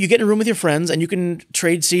you get in a room with your friends and you can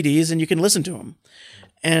trade CDs and you can listen to them.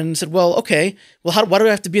 And said, well, okay, well, why do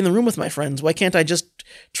I have to be in the room with my friends? Why can't I just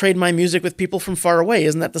trade my music with people from far away?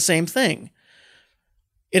 Isn't that the same thing?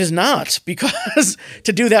 It is not, because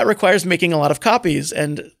to do that requires making a lot of copies,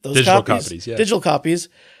 and those Digital copies, yeah. digital copies,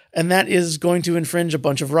 and that is going to infringe a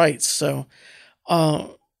bunch of rights. So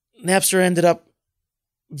Napster ended up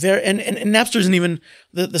there, and Napster isn't even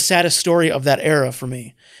the saddest story of that era for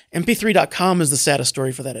me. MP3.com is the saddest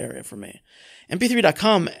story for that era for me.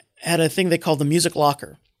 MP3.com had a thing they called the music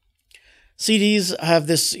locker. CDs have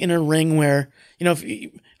this inner ring where,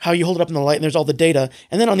 how you hold it up in the light and there's all the data.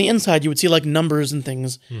 And then on the inside, you would see like numbers and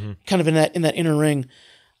things kind of in that inner ring.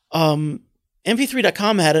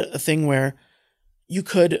 MP3.com had a thing where you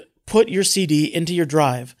could put your CD into your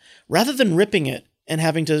drive rather than ripping it and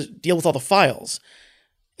having to deal with all the files.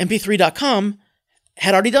 MP3.com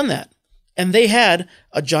had already done that. And they had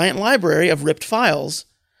a giant library of ripped files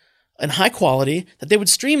and high quality that they would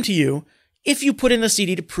stream to you if you put in a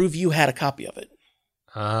CD to prove you had a copy of it.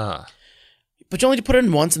 Ah. But you only had to put it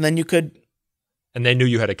in once, and then you could. And they knew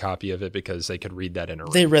you had a copy of it because they could read that inner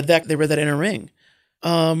ring. They read that inner ring.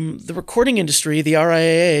 The recording industry, the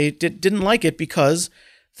RIAA, didn't like it because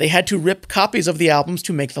they had to rip copies of the albums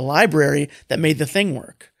to make the library that made the thing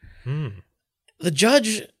work. The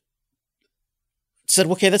judge said,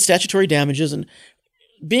 okay, that's statutory damages, and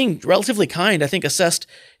being relatively kind, I think assessed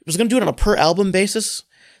it was going to do it on a per album basis.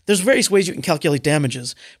 There's various ways you can calculate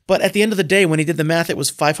damages, but at the end of the day, when he did the math, it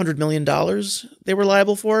was $500 million they were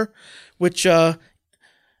liable for, which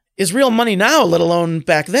is real money now, let alone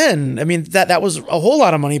back then. I mean, that was a whole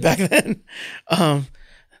lot of money back then.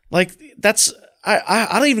 That's I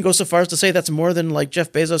don't even go so far as to say that's more than like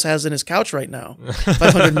Jeff Bezos has in his couch right now.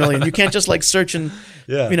 $500 million. You can't just like search and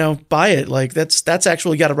buy it. Like that's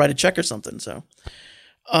actually got to write a check or something. So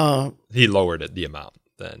he lowered it, the amount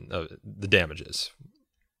then the damages.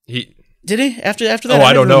 Did he after that? Oh,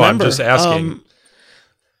 I don't know. Remember. I'm just asking.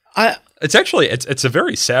 It's a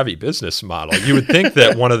very savvy business model. You would think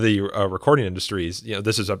that one of the recording industries,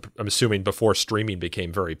 this is I'm assuming before streaming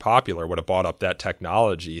became very popular, would have bought up that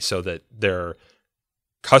technology so that their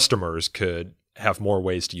customers could have more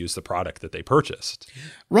ways to use the product that they purchased.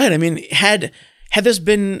 Right. I mean, had this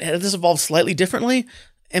evolved slightly differently,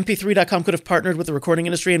 MP3.com could have partnered with the recording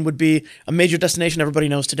industry and would be a major destination everybody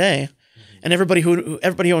knows today, and everybody who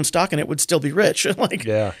owns stock in it would still be rich.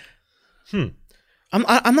 Yeah.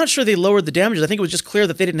 I'm not sure they lowered the damages. I think it was just clear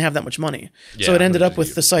that they didn't have that much money, so it ended up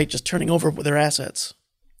with the site just turning over their assets.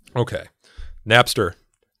 Okay, Napster,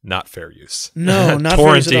 not fair use. No, not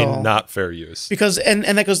fair use at all. Torrenting, not fair use. Because and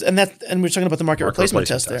we're talking about the market replacement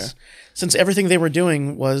test there. Since everything they were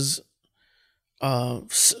doing was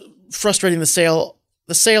frustrating the sale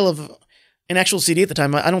of an actual CD at the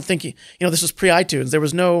time. I don't think this was pre-iTunes. There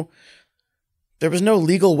was no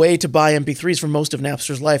legal way to buy MP3s for most of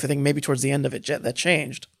Napster's life. I think maybe towards the end of it that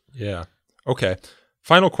changed. Yeah. Okay.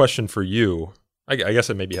 Final question for you. I guess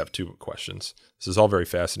I maybe have two questions. This is all very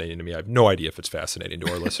fascinating to me. I have no idea if it's fascinating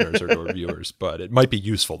to our listeners or to our viewers, but it might be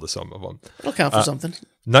useful to some of them. It'll count for something.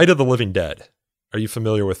 Night of the Living Dead. Are you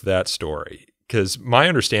familiar with that story? Because my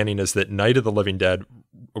understanding is that Night of the Living Dead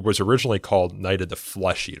was originally called Night of the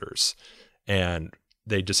Flesh Eaters, and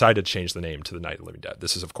they decided to change the name to the Night of the Living Dead.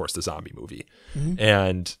 This is, of course, the zombie movie. Mm-hmm.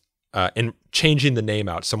 And in changing the name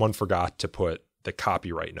out, someone forgot to put the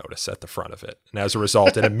copyright notice at the front of it. And as a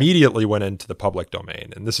result, it immediately went into the public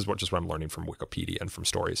domain. And this is what I'm learning from Wikipedia and from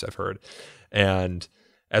stories I've heard. And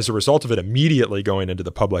as a result of it immediately going into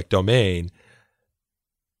the public domain,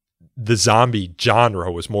 the zombie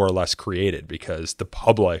genre was more or less created because the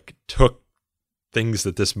public took things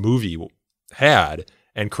that this movie had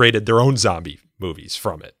and created their own zombie movies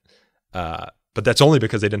from it. But that's only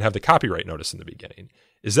because they didn't have the copyright notice in the beginning.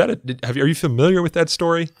 Is that are you familiar with that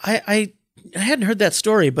story? I hadn't heard that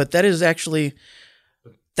story, but that is actually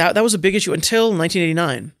that was a big issue until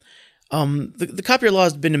 1989. The copyright law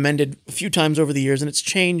has been amended a few times over the years, and it's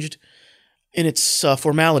changed in its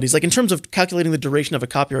formalities. Like in terms of calculating the duration of a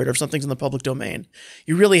copyright or if something's in the public domain,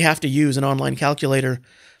 you really have to use an online calculator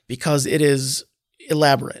because it is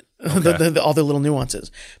elaborate, Okay. all the little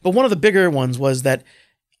nuances. But one of the bigger ones was that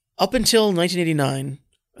up until 1989,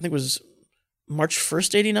 I think it was March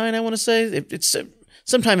 1st, 89, I want to say, it's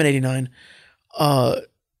sometime in 89,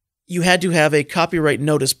 you had to have a copyright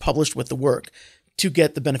notice published with the work to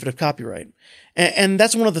get the benefit of copyright. And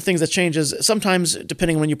that's one of the things that changes. Sometimes,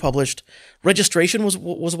 depending on when you published, registration was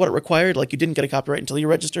what it required. Like you didn't get a copyright until you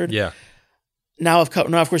registered. Yeah. Now, of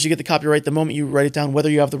course, you get the copyright the moment you write it down, whether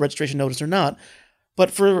you have the registration notice or not. But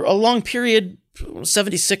for a long period,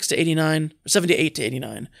 76 to 89, 78 to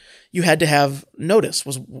 89, you had to have notice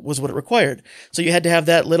was what it required. So you had to have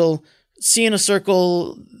that little C in a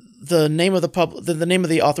circle, the name of the name of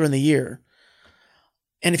the author and the year.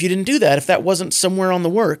 And if you didn't do that, if that wasn't somewhere on the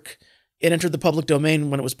work, it entered the public domain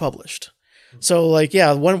when it was published. So, like,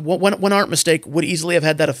 yeah, one art mistake would easily have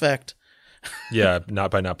had that effect. Yeah,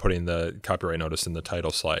 not putting the copyright notice in the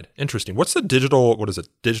title slide. Interesting. What's the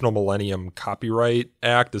Digital Millennium Copyright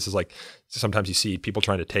Act? This is like, sometimes you see people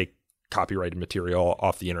trying to take copyrighted material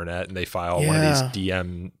off the internet and they file one of these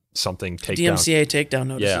DM something takedown. DMCA takedown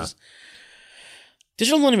notices. Yeah.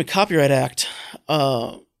 Digital Millennium Copyright Act,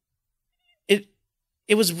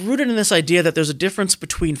 it was rooted in this idea that there's a difference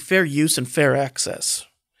between fair use and fair access,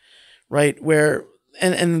 right? Where,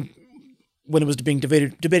 and when it was being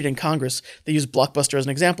debated in Congress, they used Blockbuster as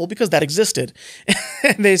an example because that existed.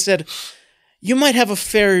 And they said, you might have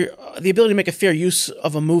the ability to make a fair use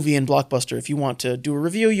of a movie in Blockbuster. If you want to do a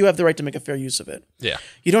review, you have the right to make a fair use of it. Yeah.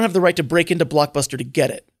 You don't have the right to break into Blockbuster to get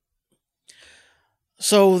it.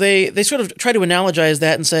 So they sort of try to analogize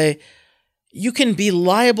that and say, you can be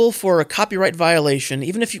liable for a copyright violation,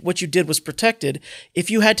 even if what you did was protected,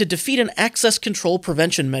 if you had to defeat an access control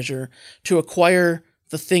prevention measure to acquire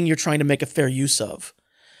the thing you're trying to make a fair use of.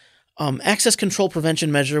 Access control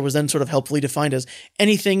prevention measure was then sort of helpfully defined as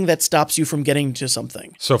anything that stops you from getting to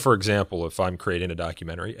something. So, for example, if I'm creating a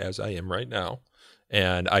documentary, as I am right now,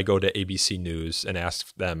 and I go to ABC News and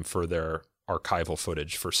ask them for their archival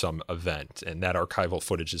footage for some event, and that archival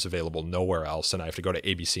footage is available nowhere else, and I have to go to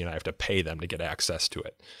ABC and I have to pay them to get access to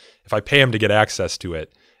it. If I pay them to get access to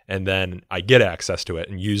it, and then I get access to it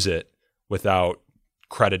and use it without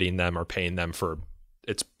crediting them or paying them for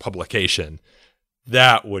its publication,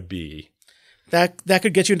 that would be... That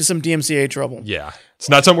could get you into some DMCA trouble. Yeah. It's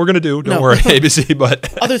not something we're going to do. Don't worry, ABC,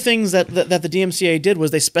 but... Other things that the DMCA did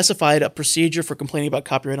was they specified a procedure for complaining about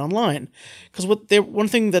copyright online. Because one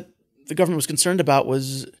thing that the government was concerned about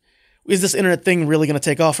was, is this internet thing really going to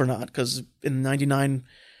take off or not? Because in 99,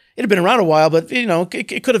 it had been around a while, but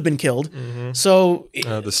it could have been killed. Mm-hmm. So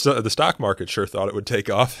the stock market sure thought it would take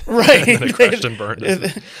off, right? And then it crashed and burned.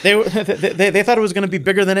 They thought it was going to be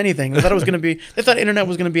bigger than anything. They thought internet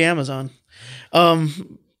was going to be Amazon.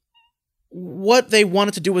 What they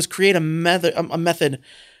wanted to do was create a method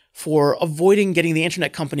for avoiding getting the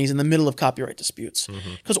internet companies in the middle of copyright disputes.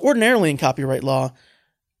 Because ordinarily in copyright law,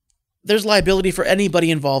 there's liability for anybody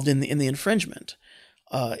involved in the infringement.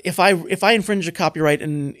 If I infringe a copyright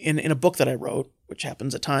in a book that I wrote, which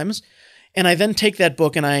happens at times, and I then take that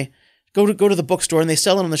book and I go to the bookstore and they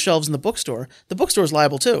sell it on the shelves in the bookstore is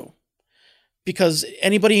liable too, because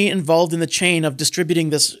anybody involved in the chain of distributing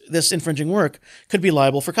this infringing work could be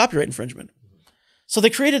liable for copyright infringement. So they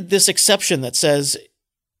created this exception that says,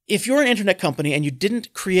 if you're an internet company and you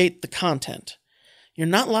didn't create the content, you're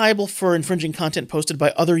not liable for infringing content posted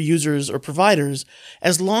by other users or providers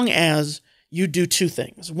as long as you do two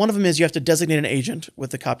things. One of them is you have to designate an agent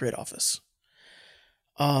with the Copyright Office,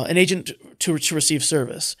 an agent to receive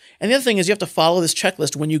service. And the other thing is you have to follow this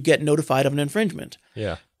checklist when you get notified of an infringement.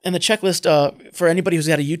 Yeah. And the checklist, for anybody who's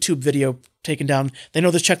had a YouTube video taken down, they know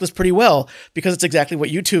this checklist pretty well because it's exactly what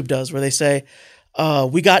YouTube does, where they say,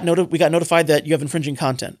 we got notified that you have infringing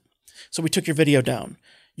content, so we took your video down.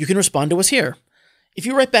 You can respond to us here. If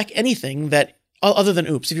you write back anything that, other than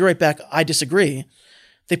oops, if you write back, I disagree,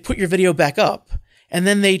 they put your video back up, and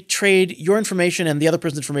then they trade your information and the other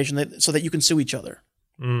person's information so that you can sue each other.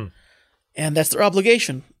 Mm. And that's their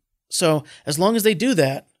obligation. So as long as they do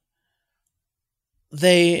that,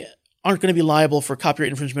 they aren't going to be liable for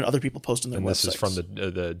copyright infringement other people post on their websites. And this is from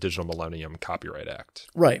the Digital Millennium Copyright Act.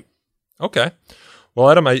 Right. Okay. Well,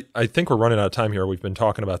 Adam, I think we're running out of time here. We've been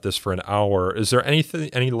talking about this for an hour. Is there anything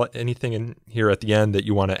in here at the end that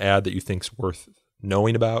you want to add that you think's worth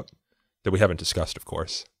knowing about that we haven't discussed, of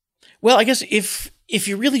course? Well, I guess if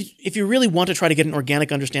you really want to try to get an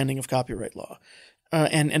organic understanding of copyright law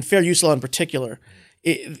and fair use law in particular,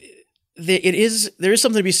 there is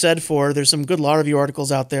something to be said for. There's some good law review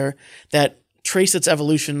articles out there that trace its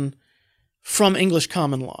evolution from English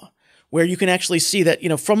common law, where you can actually see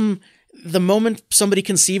that, from the moment somebody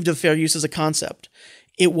conceived of fair use as a concept,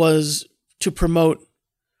 it was to promote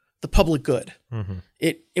the public good. Mm-hmm.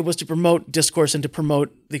 It was to promote discourse and to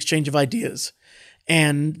promote the exchange of ideas.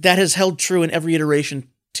 And that has held true in every iteration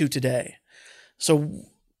to today. So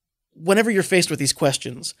whenever you're faced with these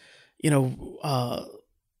questions,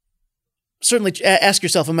 certainly ask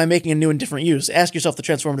yourself, am I making a new and different use? Ask yourself the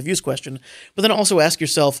transformative use question, but then also ask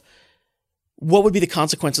yourself, what would be the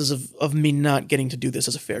consequences of me not getting to do this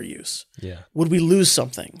as a fair use? Yeah. Would we lose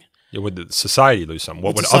something? Yeah, would society lose something?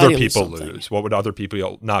 What would other people lose? What would other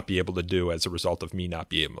people not be able to do as a result of me not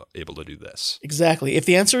being able to do this? Exactly. If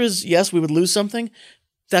the answer is yes, we would lose something,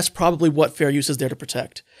 that's probably what fair use is there to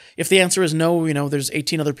protect. If the answer is no, there's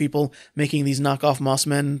 18 other people making these knockoff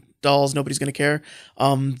Mossman dolls, nobody's going to care,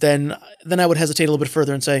 then I would hesitate a little bit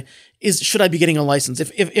further and say, should I be getting a license?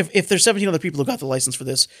 If there's 17 other people who got the license for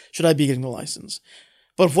this, should I be getting the license?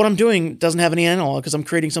 But if what I'm doing doesn't have any analog because I'm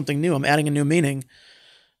creating something new, I'm adding a new meaning,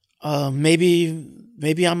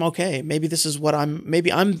 maybe I'm okay. Maybe this is what I'm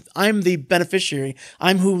the beneficiary.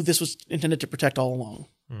 I'm who this was intended to protect all along.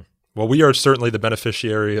 Well, we are certainly the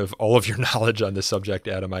beneficiary of all of your knowledge on this subject,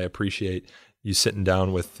 Adam. I appreciate you sitting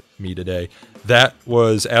down with me today. That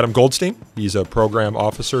was Adam Goldstein. He's a program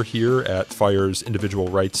officer here at FIRE's Individual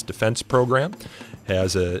Rights Defense Program.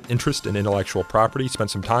 Has an interest in intellectual property. Spent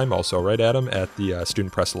some time also, right, Adam, at the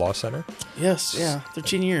Student Press Law Center? Yes, yeah,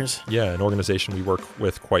 13 years. Yeah, an organization we work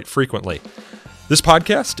with quite frequently. This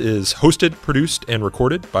podcast is hosted, produced, and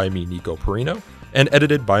recorded by me, Nico Perino, and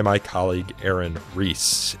edited by my colleague, Aaron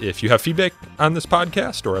Reese. If you have feedback on this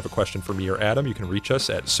podcast or have a question for me or Adam, you can reach us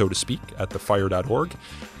at sotospeak@thefire.org.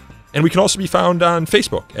 And we can also be found on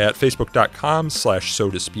Facebook at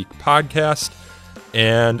facebook.com/sotospeakpodcast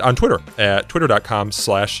and on Twitter at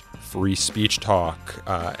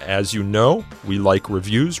twitter.com/freespeechtalk. As you know, we like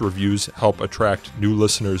reviews. Reviews help attract new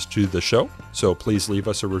listeners to the show. So please leave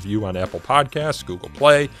us a review on Apple Podcasts, Google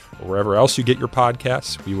Play, or wherever else you get your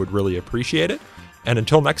podcasts. We would really appreciate it. And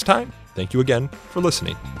until next time, thank you again for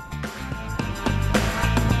listening.